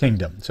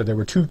kingdom. So there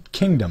were two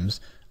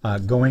kingdoms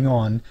going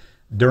on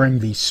during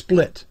the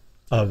split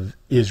of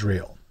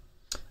Israel.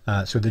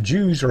 So the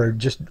Jews are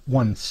just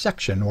one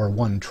section or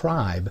one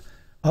tribe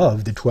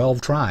of the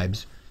 12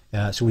 tribes.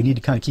 So we need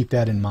to kind of keep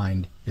that in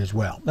mind as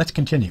well. Let's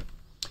continue.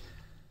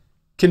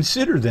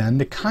 Consider then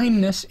the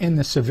kindness and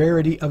the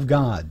severity of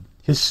God,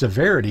 his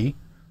severity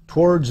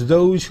towards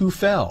those who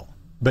fell,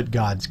 but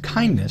God's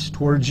kindness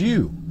towards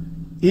you,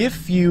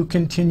 if you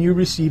continue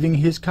receiving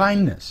his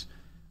kindness.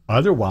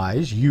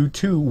 Otherwise, you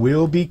too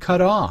will be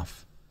cut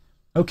off.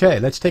 Okay,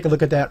 let's take a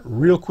look at that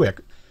real quick.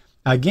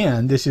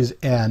 Again, this is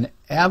an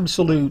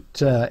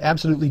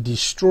absolutely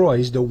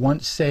destroys the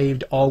once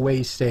saved,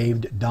 always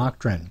saved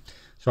doctrine.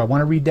 So I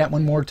want to read that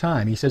one more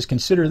time. He says,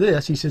 consider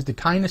this. He says, the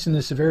kindness and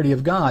the severity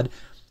of God,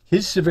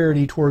 his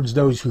severity towards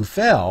those who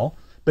fell,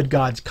 but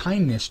God's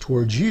kindness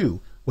towards you.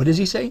 What does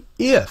he say?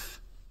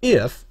 If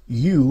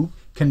you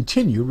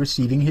continue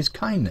receiving his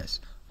kindness.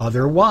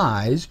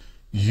 Otherwise,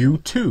 you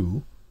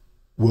too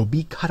will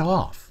be cut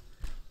off.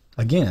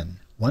 Again,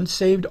 once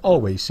saved,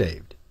 always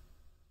saved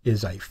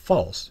is a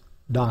false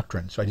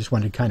doctrine. So I just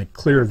wanted to kind of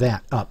clear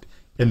that up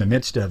in the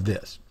midst of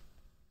this.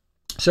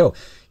 So,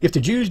 if the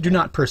Jews do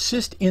not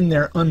persist in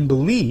their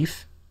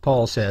unbelief,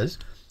 Paul says,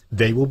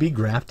 they will be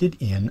grafted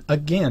in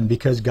again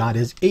because God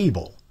is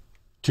able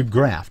to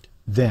graft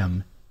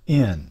them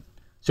in.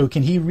 So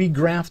can he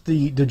regraft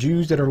the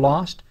Jews that are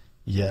lost?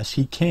 Yes,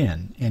 he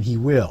can, and he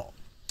will.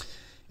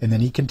 And then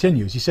he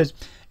continues. He says,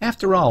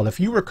 after all, if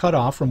you were cut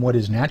off from what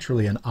is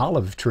naturally an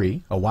olive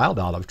tree, a wild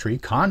olive tree,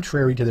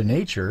 contrary to their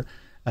nature,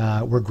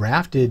 were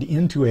grafted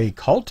into a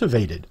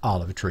cultivated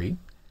olive tree,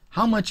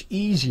 how much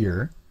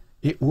easier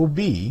it will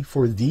be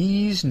for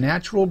these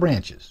natural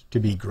branches to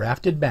be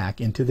grafted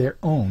back into their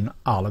own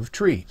olive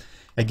tree.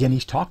 Again,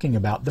 he's talking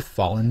about the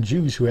fallen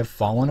Jews who have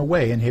fallen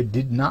away and who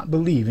did not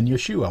believe in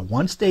Yeshua.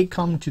 Once they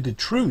come to the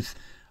truth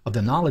of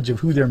the knowledge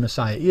of who their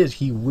Messiah is,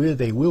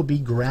 they will be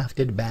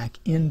grafted back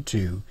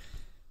into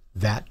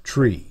that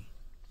tree.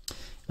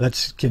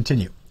 Let's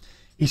continue.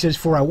 He says,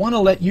 for I want to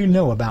let you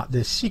know about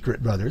this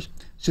secret, brothers,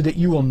 so that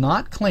you will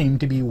not claim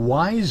to be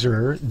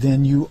wiser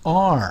than you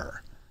are.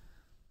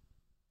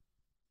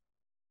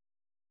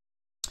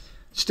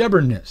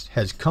 Stubbornness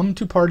has come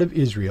to part of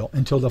Israel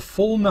until the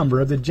full number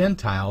of the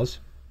Gentiles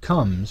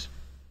comes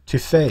to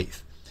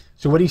faith.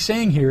 So what he's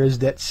saying here is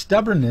that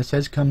stubbornness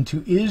has come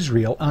to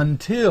Israel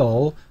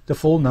until the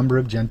full number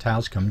of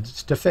Gentiles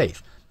comes to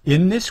faith.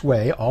 In this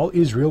way, all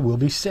Israel will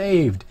be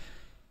saved.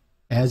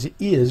 As it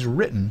is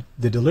written,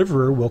 the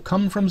deliverer will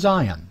come from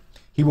Zion.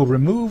 He will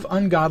remove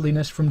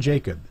ungodliness from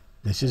Jacob.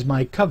 This is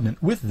my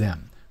covenant with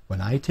them when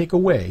I take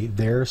away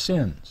their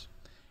sins.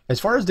 As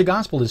far as the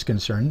gospel is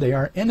concerned, they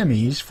are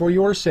enemies for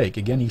your sake.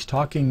 Again, he's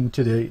talking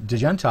to the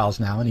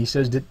Gentiles now, and he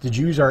says that the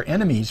Jews are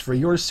enemies for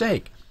your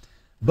sake.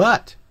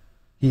 But,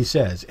 he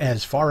says,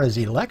 as far as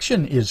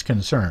election is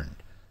concerned,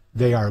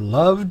 they are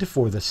loved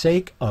for the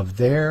sake of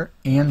their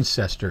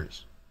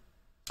ancestors.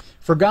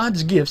 For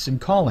God's gifts and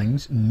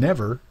callings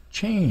never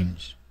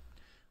change.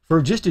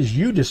 For just as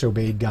you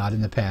disobeyed God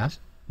in the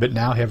past, but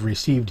now have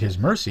received his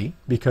mercy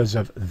because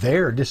of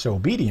their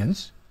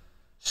disobedience,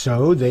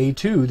 so they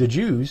too, the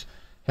Jews,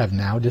 have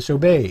now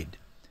disobeyed.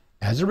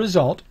 As a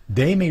result,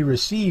 they may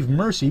receive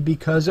mercy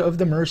because of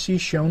the mercy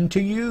shown to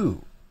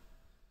you.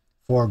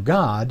 For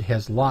God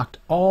has locked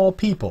all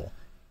people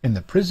in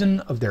the prison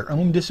of their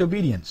own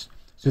disobedience,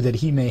 so that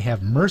he may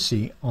have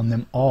mercy on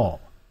them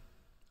all.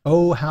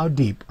 Oh, how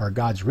deep are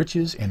God's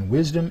riches and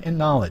wisdom and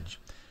knowledge!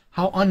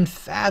 How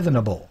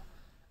unfathomable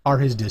are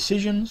his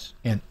decisions,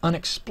 and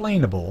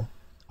unexplainable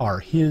are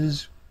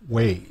his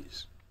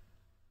ways.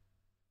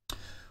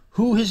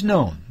 Who has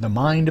known the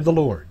mind of the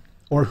Lord?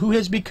 Or who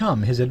has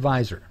become his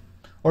advisor?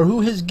 Or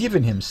who has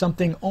given him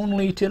something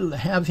only to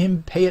have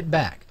him pay it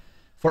back?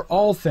 For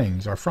all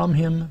things are from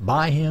him,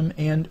 by him,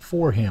 and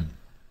for him.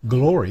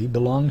 Glory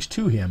belongs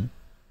to him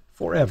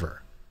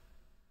forever.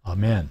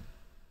 Amen.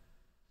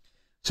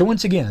 So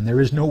once again,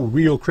 there is no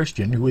real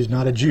Christian who is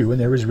not a Jew, and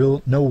there is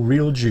no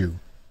real Jew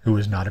who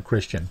is not a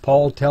Christian.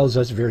 Paul tells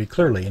us very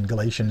clearly in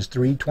Galatians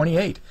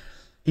 3:28.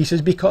 He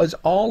says, because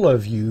all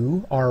of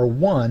you are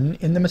one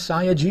in the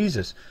Messiah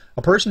Jesus.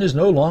 A person is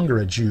no longer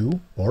a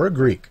Jew or a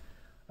Greek,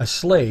 a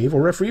slave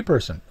or a free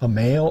person, a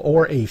male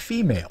or a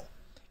female.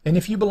 And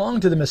if you belong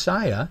to the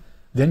Messiah,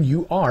 then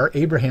you are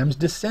Abraham's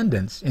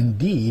descendants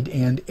indeed,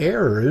 and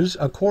heirs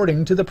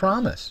according to the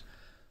promise.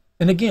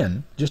 And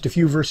again, just a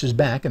few verses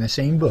back in the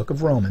same book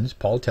of Romans,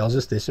 Paul tells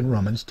us this in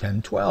Romans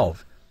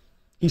 10:12.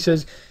 He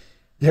says,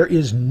 there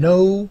is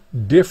no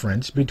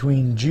difference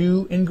between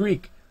Jew and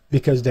Greek,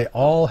 because they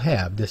all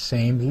have the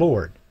same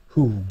Lord,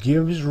 who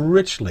gives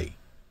richly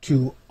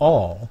to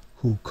all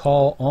who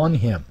call on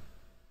him.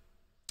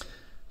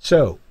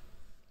 So,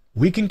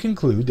 we can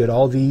conclude that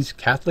all these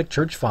Catholic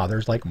Church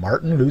fathers like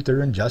Martin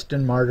Luther and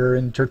Justin Martyr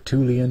and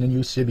Tertullian and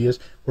Eusebius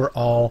were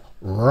all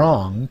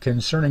wrong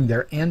concerning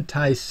their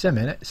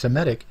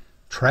anti-Semitic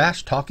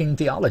trash-talking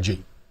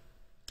theology.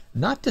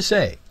 Not to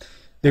say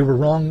they were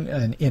wrong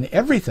in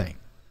everything,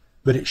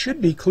 but it should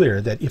be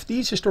clear that if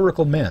these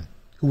historical men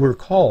who were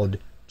called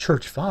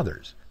Church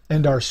Fathers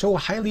and are so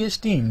highly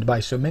esteemed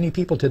by so many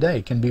people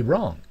today can be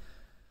wrong,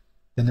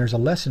 then there's a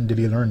lesson to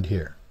be learned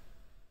here.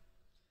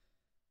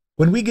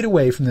 When we get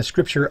away from the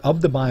Scripture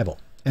of the Bible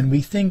and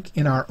we think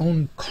in our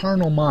own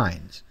carnal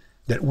minds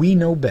that we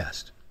know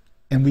best,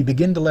 and we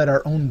begin to let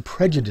our own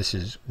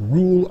prejudices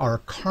rule our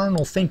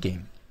carnal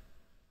thinking,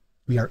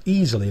 we are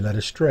easily led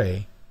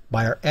astray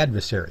by our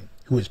adversary,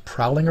 who is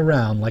prowling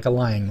around like a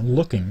lion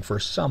looking for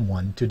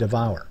someone to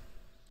devour.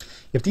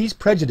 If these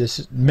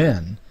prejudiced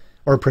men,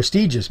 or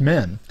prestigious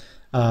men,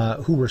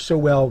 who were so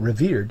well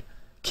revered,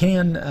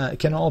 can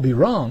all be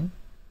wrong,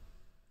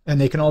 and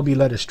they can all be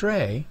led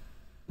astray,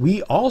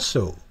 we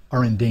also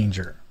are in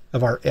danger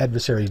of our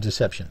adversary's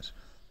deceptions,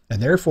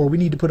 and therefore we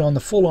need to put on the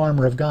full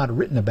armor of God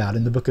written about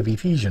in the book of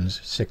Ephesians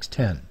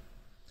 6:10.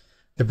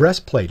 The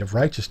breastplate of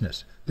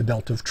righteousness, the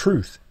belt of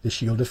truth, the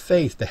shield of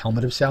faith, the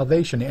helmet of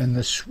salvation, and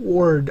the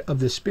sword of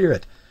the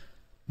Spirit.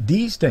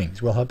 These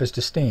things will help us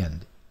to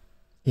stand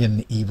in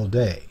the evil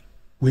day,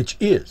 which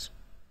is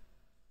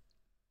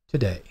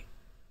today.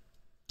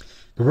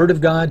 The Word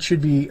of God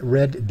should be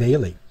read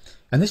daily.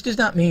 And this does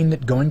not mean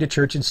that going to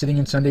church and sitting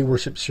in Sunday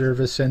worship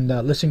service and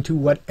listening to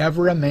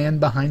whatever a man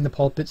behind the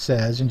pulpit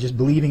says and just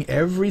believing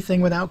everything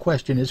without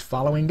question is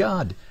following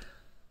God,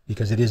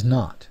 because it is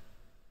not.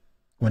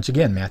 Once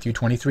again, Matthew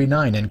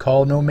 23:9, and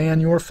call no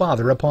man your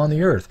father upon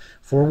the earth,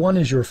 for one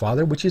is your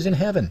Father which is in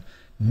heaven.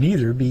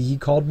 Neither be ye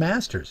called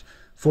masters,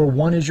 for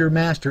one is your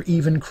master,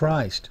 even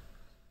Christ.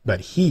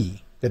 But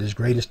he that is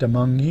greatest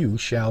among you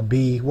shall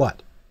be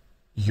what?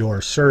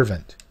 Your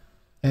servant.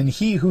 And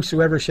he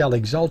whosoever shall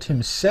exalt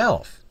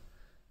himself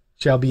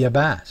shall be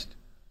abased,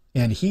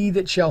 and he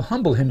that shall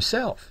humble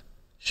himself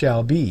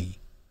shall be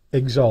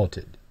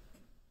exalted.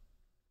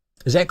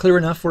 Is that clear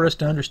enough for us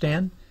to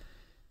understand?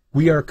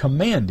 We are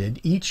commanded,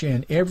 each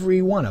and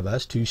every one of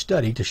us, to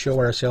study to show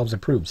ourselves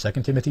approved.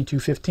 2 Timothy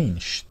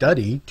 2:15,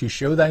 study to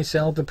show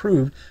thyself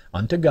approved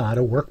unto God,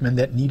 a workman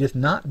that needeth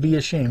not be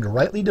ashamed,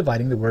 rightly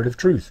dividing the word of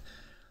truth.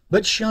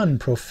 But shun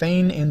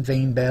profane and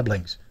vain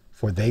babblings,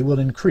 for they will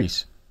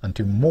increase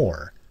unto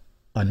more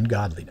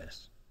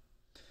ungodliness.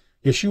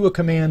 Yeshua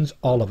commands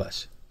all of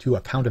us to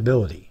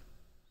accountability.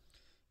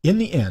 In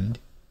the end,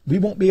 we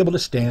won't be able to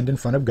stand in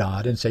front of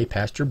God and say,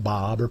 Pastor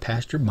Bob or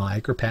Pastor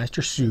Mike or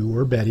Pastor Sue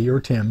or Betty or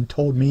Tim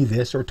told me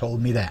this or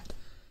told me that.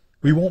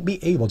 We won't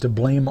be able to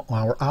blame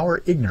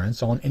our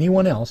ignorance on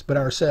anyone else but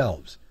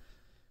ourselves.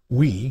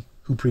 We,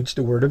 who preach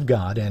the Word of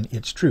God and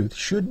its truth,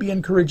 should be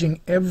encouraging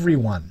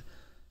everyone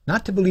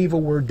not to believe a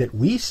word that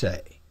we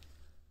say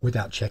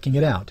without checking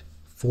it out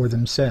for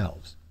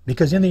themselves.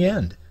 Because in the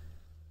end,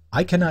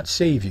 I cannot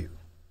save you,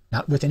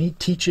 not with any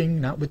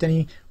teaching, not with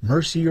any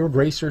mercy or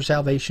grace or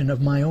salvation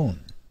of my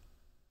own.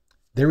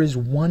 There is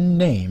one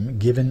name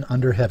given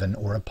under heaven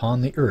or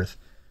upon the earth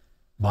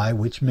by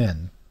which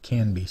men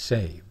can be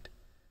saved.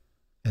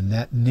 And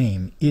that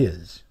name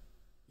is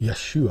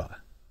Yeshua,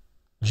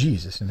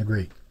 Jesus in the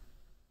Greek.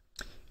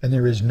 And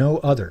there is no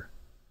other.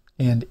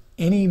 And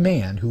any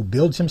man who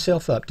builds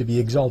himself up to be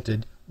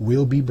exalted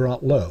will be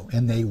brought low,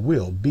 and they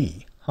will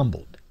be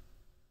humbled.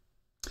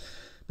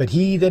 But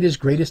he that is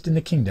greatest in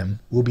the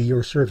kingdom will be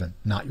your servant,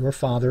 not your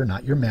father,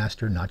 not your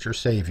master, not your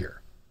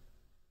Savior.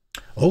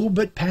 Oh,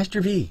 but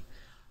Pastor V,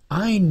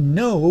 I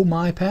know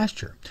my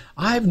pastor.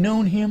 I've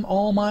known him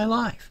all my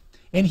life,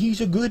 and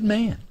he's a good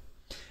man.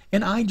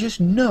 And I just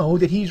know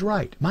that he's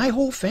right. My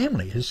whole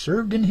family has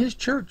served in his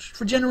church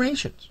for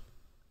generations.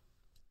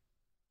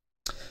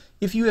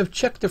 If you have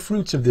checked the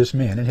fruits of this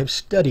man and have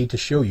studied to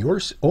show your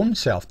own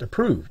self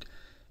approved,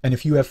 and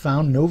if you have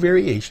found no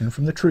variation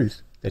from the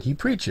truth that he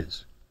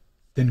preaches,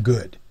 then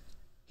good.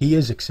 He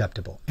is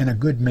acceptable and a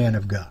good man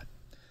of God.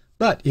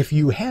 But if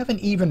you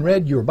haven't even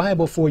read your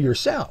Bible for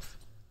yourself,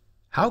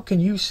 how can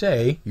you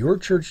say your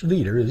church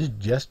leader is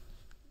just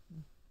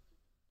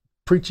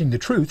preaching the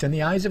truth in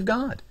the eyes of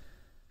God?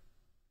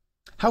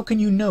 How can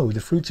you know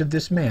the fruits of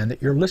this man that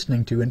you're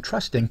listening to and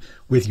trusting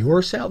with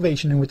your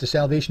salvation and with the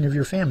salvation of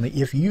your family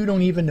if you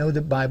don't even know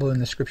the Bible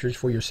and the Scriptures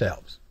for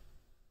yourselves?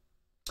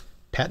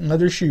 Patent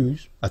leather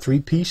shoes, a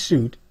three-piece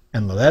suit,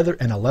 and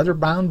a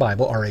leather-bound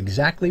Bible are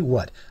exactly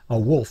what a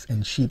wolf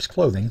in sheep's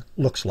clothing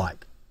looks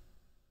like.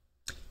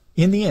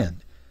 In the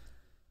end,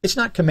 it's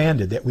not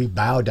commanded that we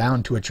bow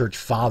down to a church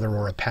father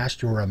or a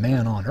pastor or a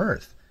man on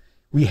earth.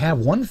 We have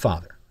one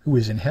Father who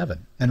is in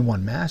heaven and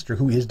one Master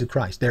who is the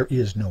Christ. There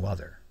is no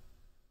other.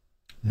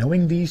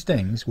 Knowing these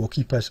things will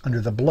keep us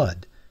under the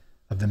blood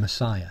of the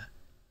Messiah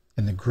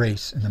and the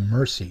grace and the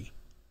mercy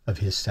of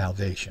his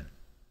salvation.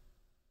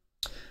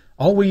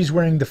 Always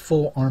wearing the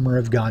full armor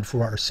of God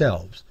for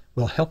ourselves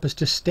will help us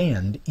to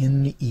stand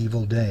in the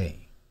evil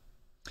day.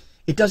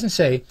 It doesn't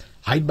say,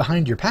 hide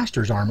behind your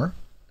pastor's armor,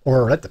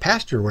 or let the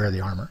pastor wear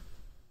the armor.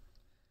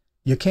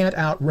 You can't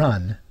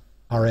outrun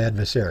our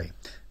adversary.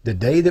 The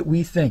day that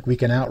we think we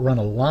can outrun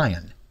a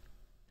lion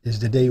is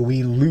the day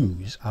we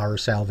lose our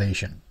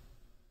salvation.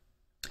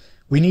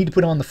 We need to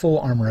put on the full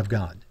armor of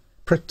God.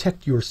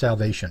 Protect your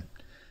salvation,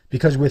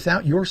 because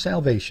without your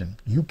salvation,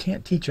 you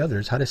can't teach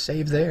others how to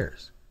save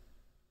theirs.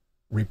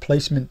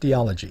 Replacement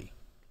theology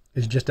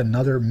is just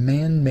another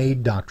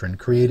man-made doctrine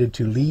created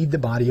to lead the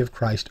body of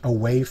Christ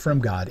away from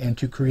God and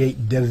to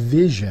create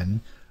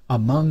division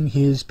among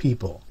his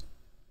people.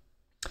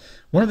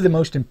 One of the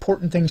most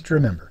important things to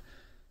remember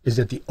is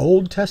that the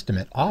Old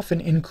Testament often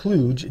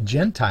includes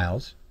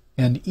Gentiles,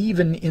 and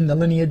even in the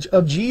lineage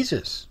of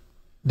Jesus,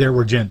 there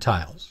were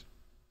Gentiles.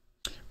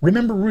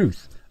 Remember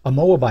Ruth, a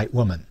Moabite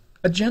woman,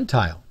 a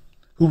Gentile,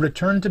 who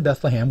returned to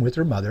Bethlehem with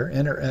her mother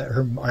and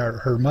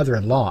her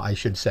mother-in-law, I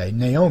should say,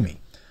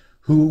 Naomi,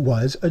 who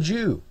was a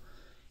Jew.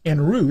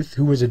 And Ruth,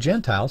 who was a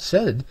Gentile,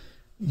 said,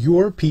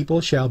 "Your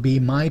people shall be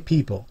my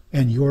people,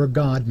 and your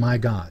God my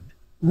God."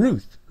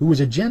 Ruth, who was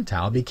a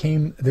Gentile,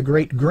 became the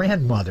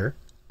great-grandmother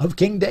of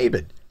King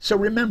David. So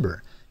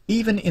remember,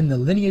 even in the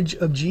lineage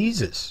of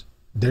Jesus,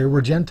 there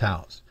were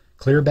Gentiles.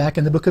 Clear back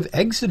in the book of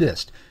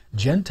Exodus,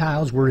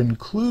 Gentiles were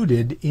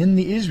included in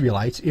the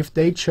Israelites if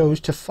they chose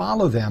to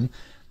follow them,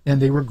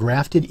 and they were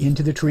grafted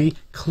into the tree.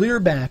 Clear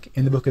back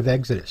in the book of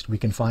Exodus, we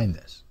can find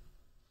this.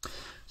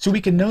 So we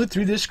can know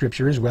through this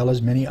scripture, as well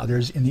as many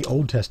others in the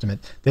Old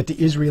Testament, that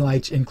the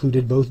Israelites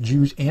included both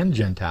Jews and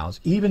Gentiles,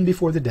 even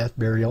before the death,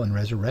 burial, and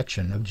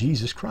resurrection of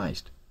Jesus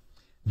Christ.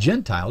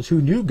 Gentiles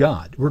who knew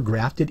God were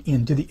grafted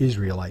into the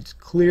Israelites,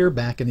 clear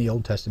back in the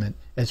Old Testament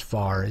as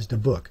far as the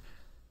book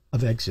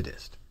of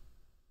Exodus.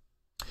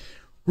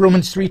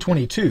 Romans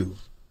 3:22,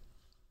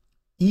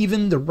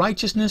 even the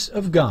righteousness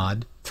of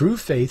God through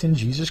faith in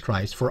Jesus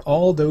Christ for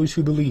all those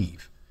who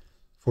believe,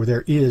 for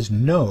there is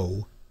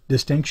no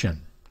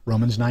distinction.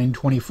 Romans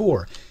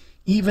 9:24,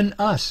 even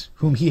us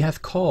whom he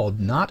hath called,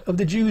 not of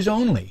the Jews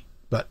only,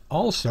 but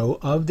also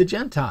of the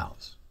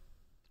Gentiles.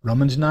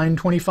 Romans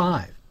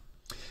 9:25,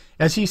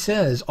 as he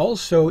says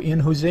also in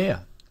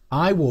Hosea,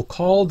 I will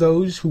call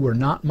those who were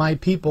not my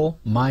people,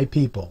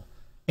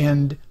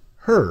 and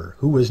her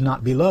who was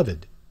not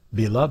beloved,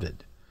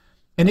 beloved.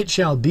 And it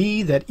shall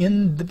be that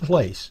in the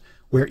place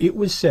where it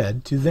was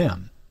said to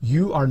them,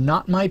 you are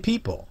not my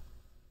people,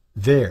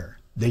 there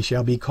they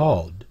shall be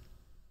called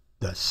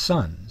the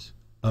sons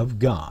of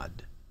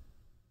God.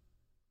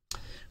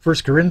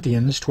 1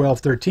 Corinthians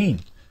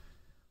 12:13,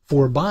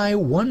 for by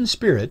one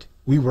Spirit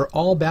we were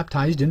all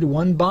baptized into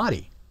one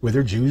body,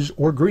 whether Jews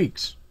or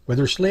Greeks,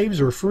 whether slaves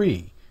or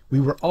free,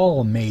 we were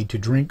all made to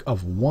drink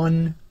of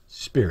one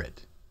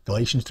Spirit.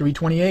 Galatians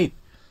 3:28,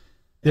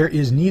 there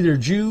is neither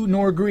Jew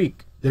nor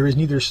Greek, there is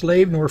neither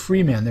slave nor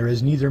free man, there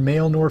is neither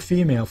male nor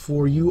female,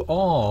 for you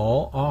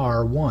all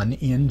are one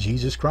in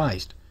Jesus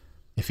Christ.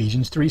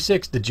 Ephesians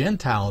 3:6, the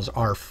Gentiles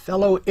are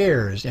fellow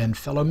heirs and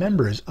fellow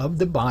members of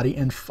the body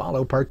and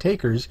fellow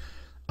partakers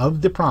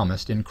of the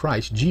promise in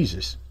Christ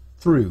Jesus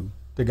through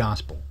the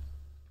gospel.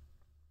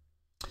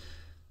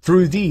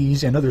 Through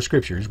these and other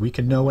scriptures, we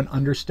can know and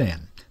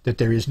understand that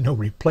there is no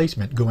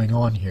replacement going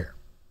on here.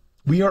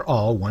 We are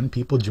all one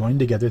people joined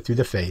together through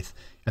the faith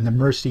and the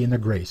mercy and the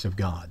grace of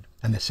God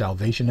and the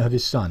salvation of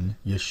his Son,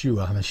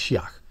 Yeshua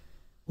HaMashiach,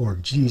 or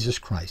Jesus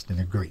Christ in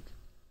the Greek.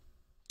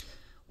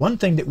 One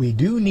thing that we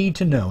do need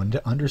to know and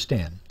to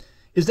understand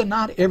is that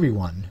not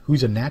everyone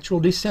who's a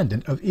natural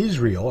descendant of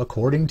Israel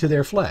according to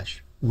their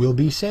flesh will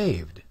be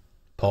saved.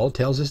 Paul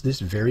tells us this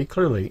very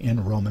clearly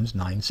in Romans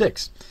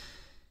 9:6.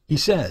 He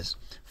says,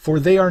 for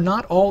they are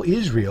not all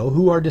Israel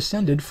who are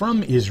descended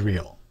from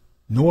Israel,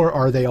 nor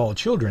are they all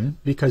children,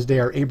 because they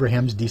are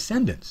Abraham's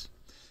descendants.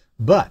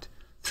 But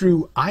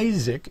through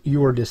Isaac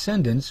your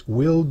descendants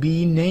will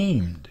be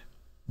named.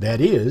 That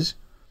is,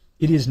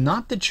 it is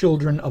not the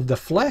children of the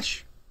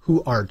flesh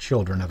who are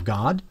children of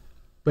God,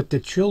 but the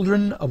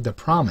children of the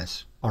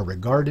promise are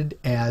regarded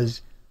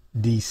as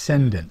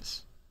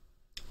descendants.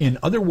 In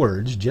other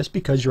words, just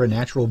because you're a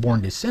natural-born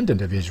descendant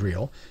of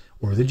Israel,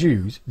 or the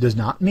Jews does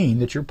not mean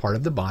that you're part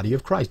of the body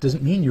of Christ.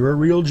 Doesn't mean you're a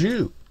real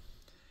Jew,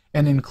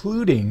 and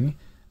included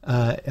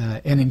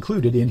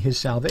in his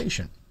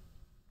salvation.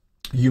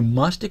 You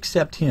must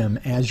accept him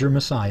as your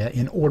Messiah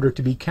in order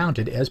to be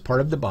counted as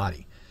part of the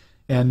body.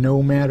 And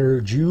no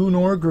matter Jew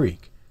nor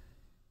Greek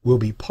will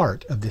be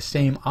part of the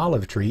same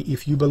olive tree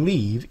if you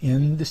believe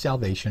in the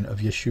salvation of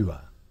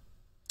Yeshua.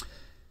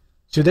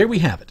 So there we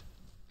have it.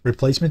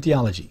 Replacement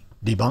theology,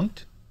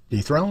 debunked,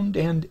 dethroned,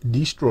 and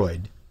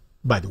destroyed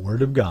by the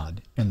Word of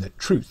God and the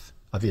truth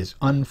of his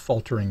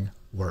unfaltering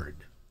Word.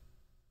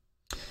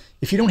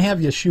 If you don't have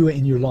Yeshua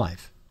in your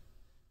life,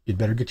 you'd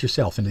better get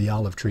yourself into the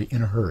olive tree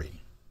in a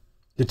hurry.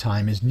 The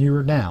time is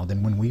nearer now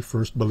than when we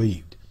first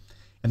believed,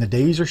 and the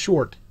days are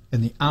short,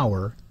 and the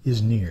hour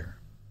is near.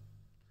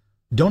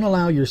 Don't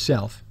allow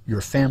yourself,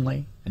 your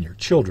family, and your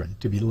children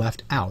to be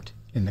left out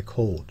in the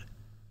cold.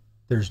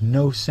 There's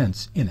no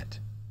sense in it.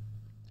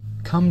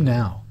 Come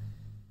now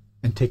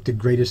and take the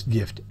greatest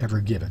gift ever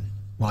given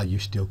while you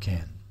still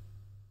can.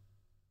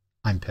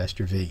 I'm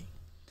Pastor V.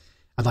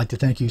 I'd like to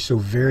thank you so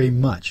very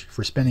much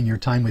for spending your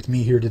time with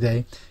me here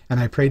today, and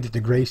I pray that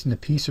the grace and the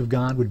peace of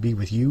God would be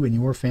with you and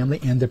your family,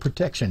 and the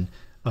protection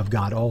of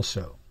God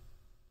also.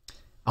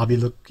 I'll be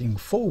looking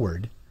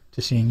forward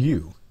to seeing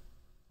you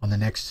on the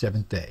next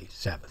Seventh-day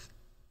Sabbath.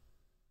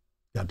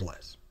 God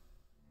bless.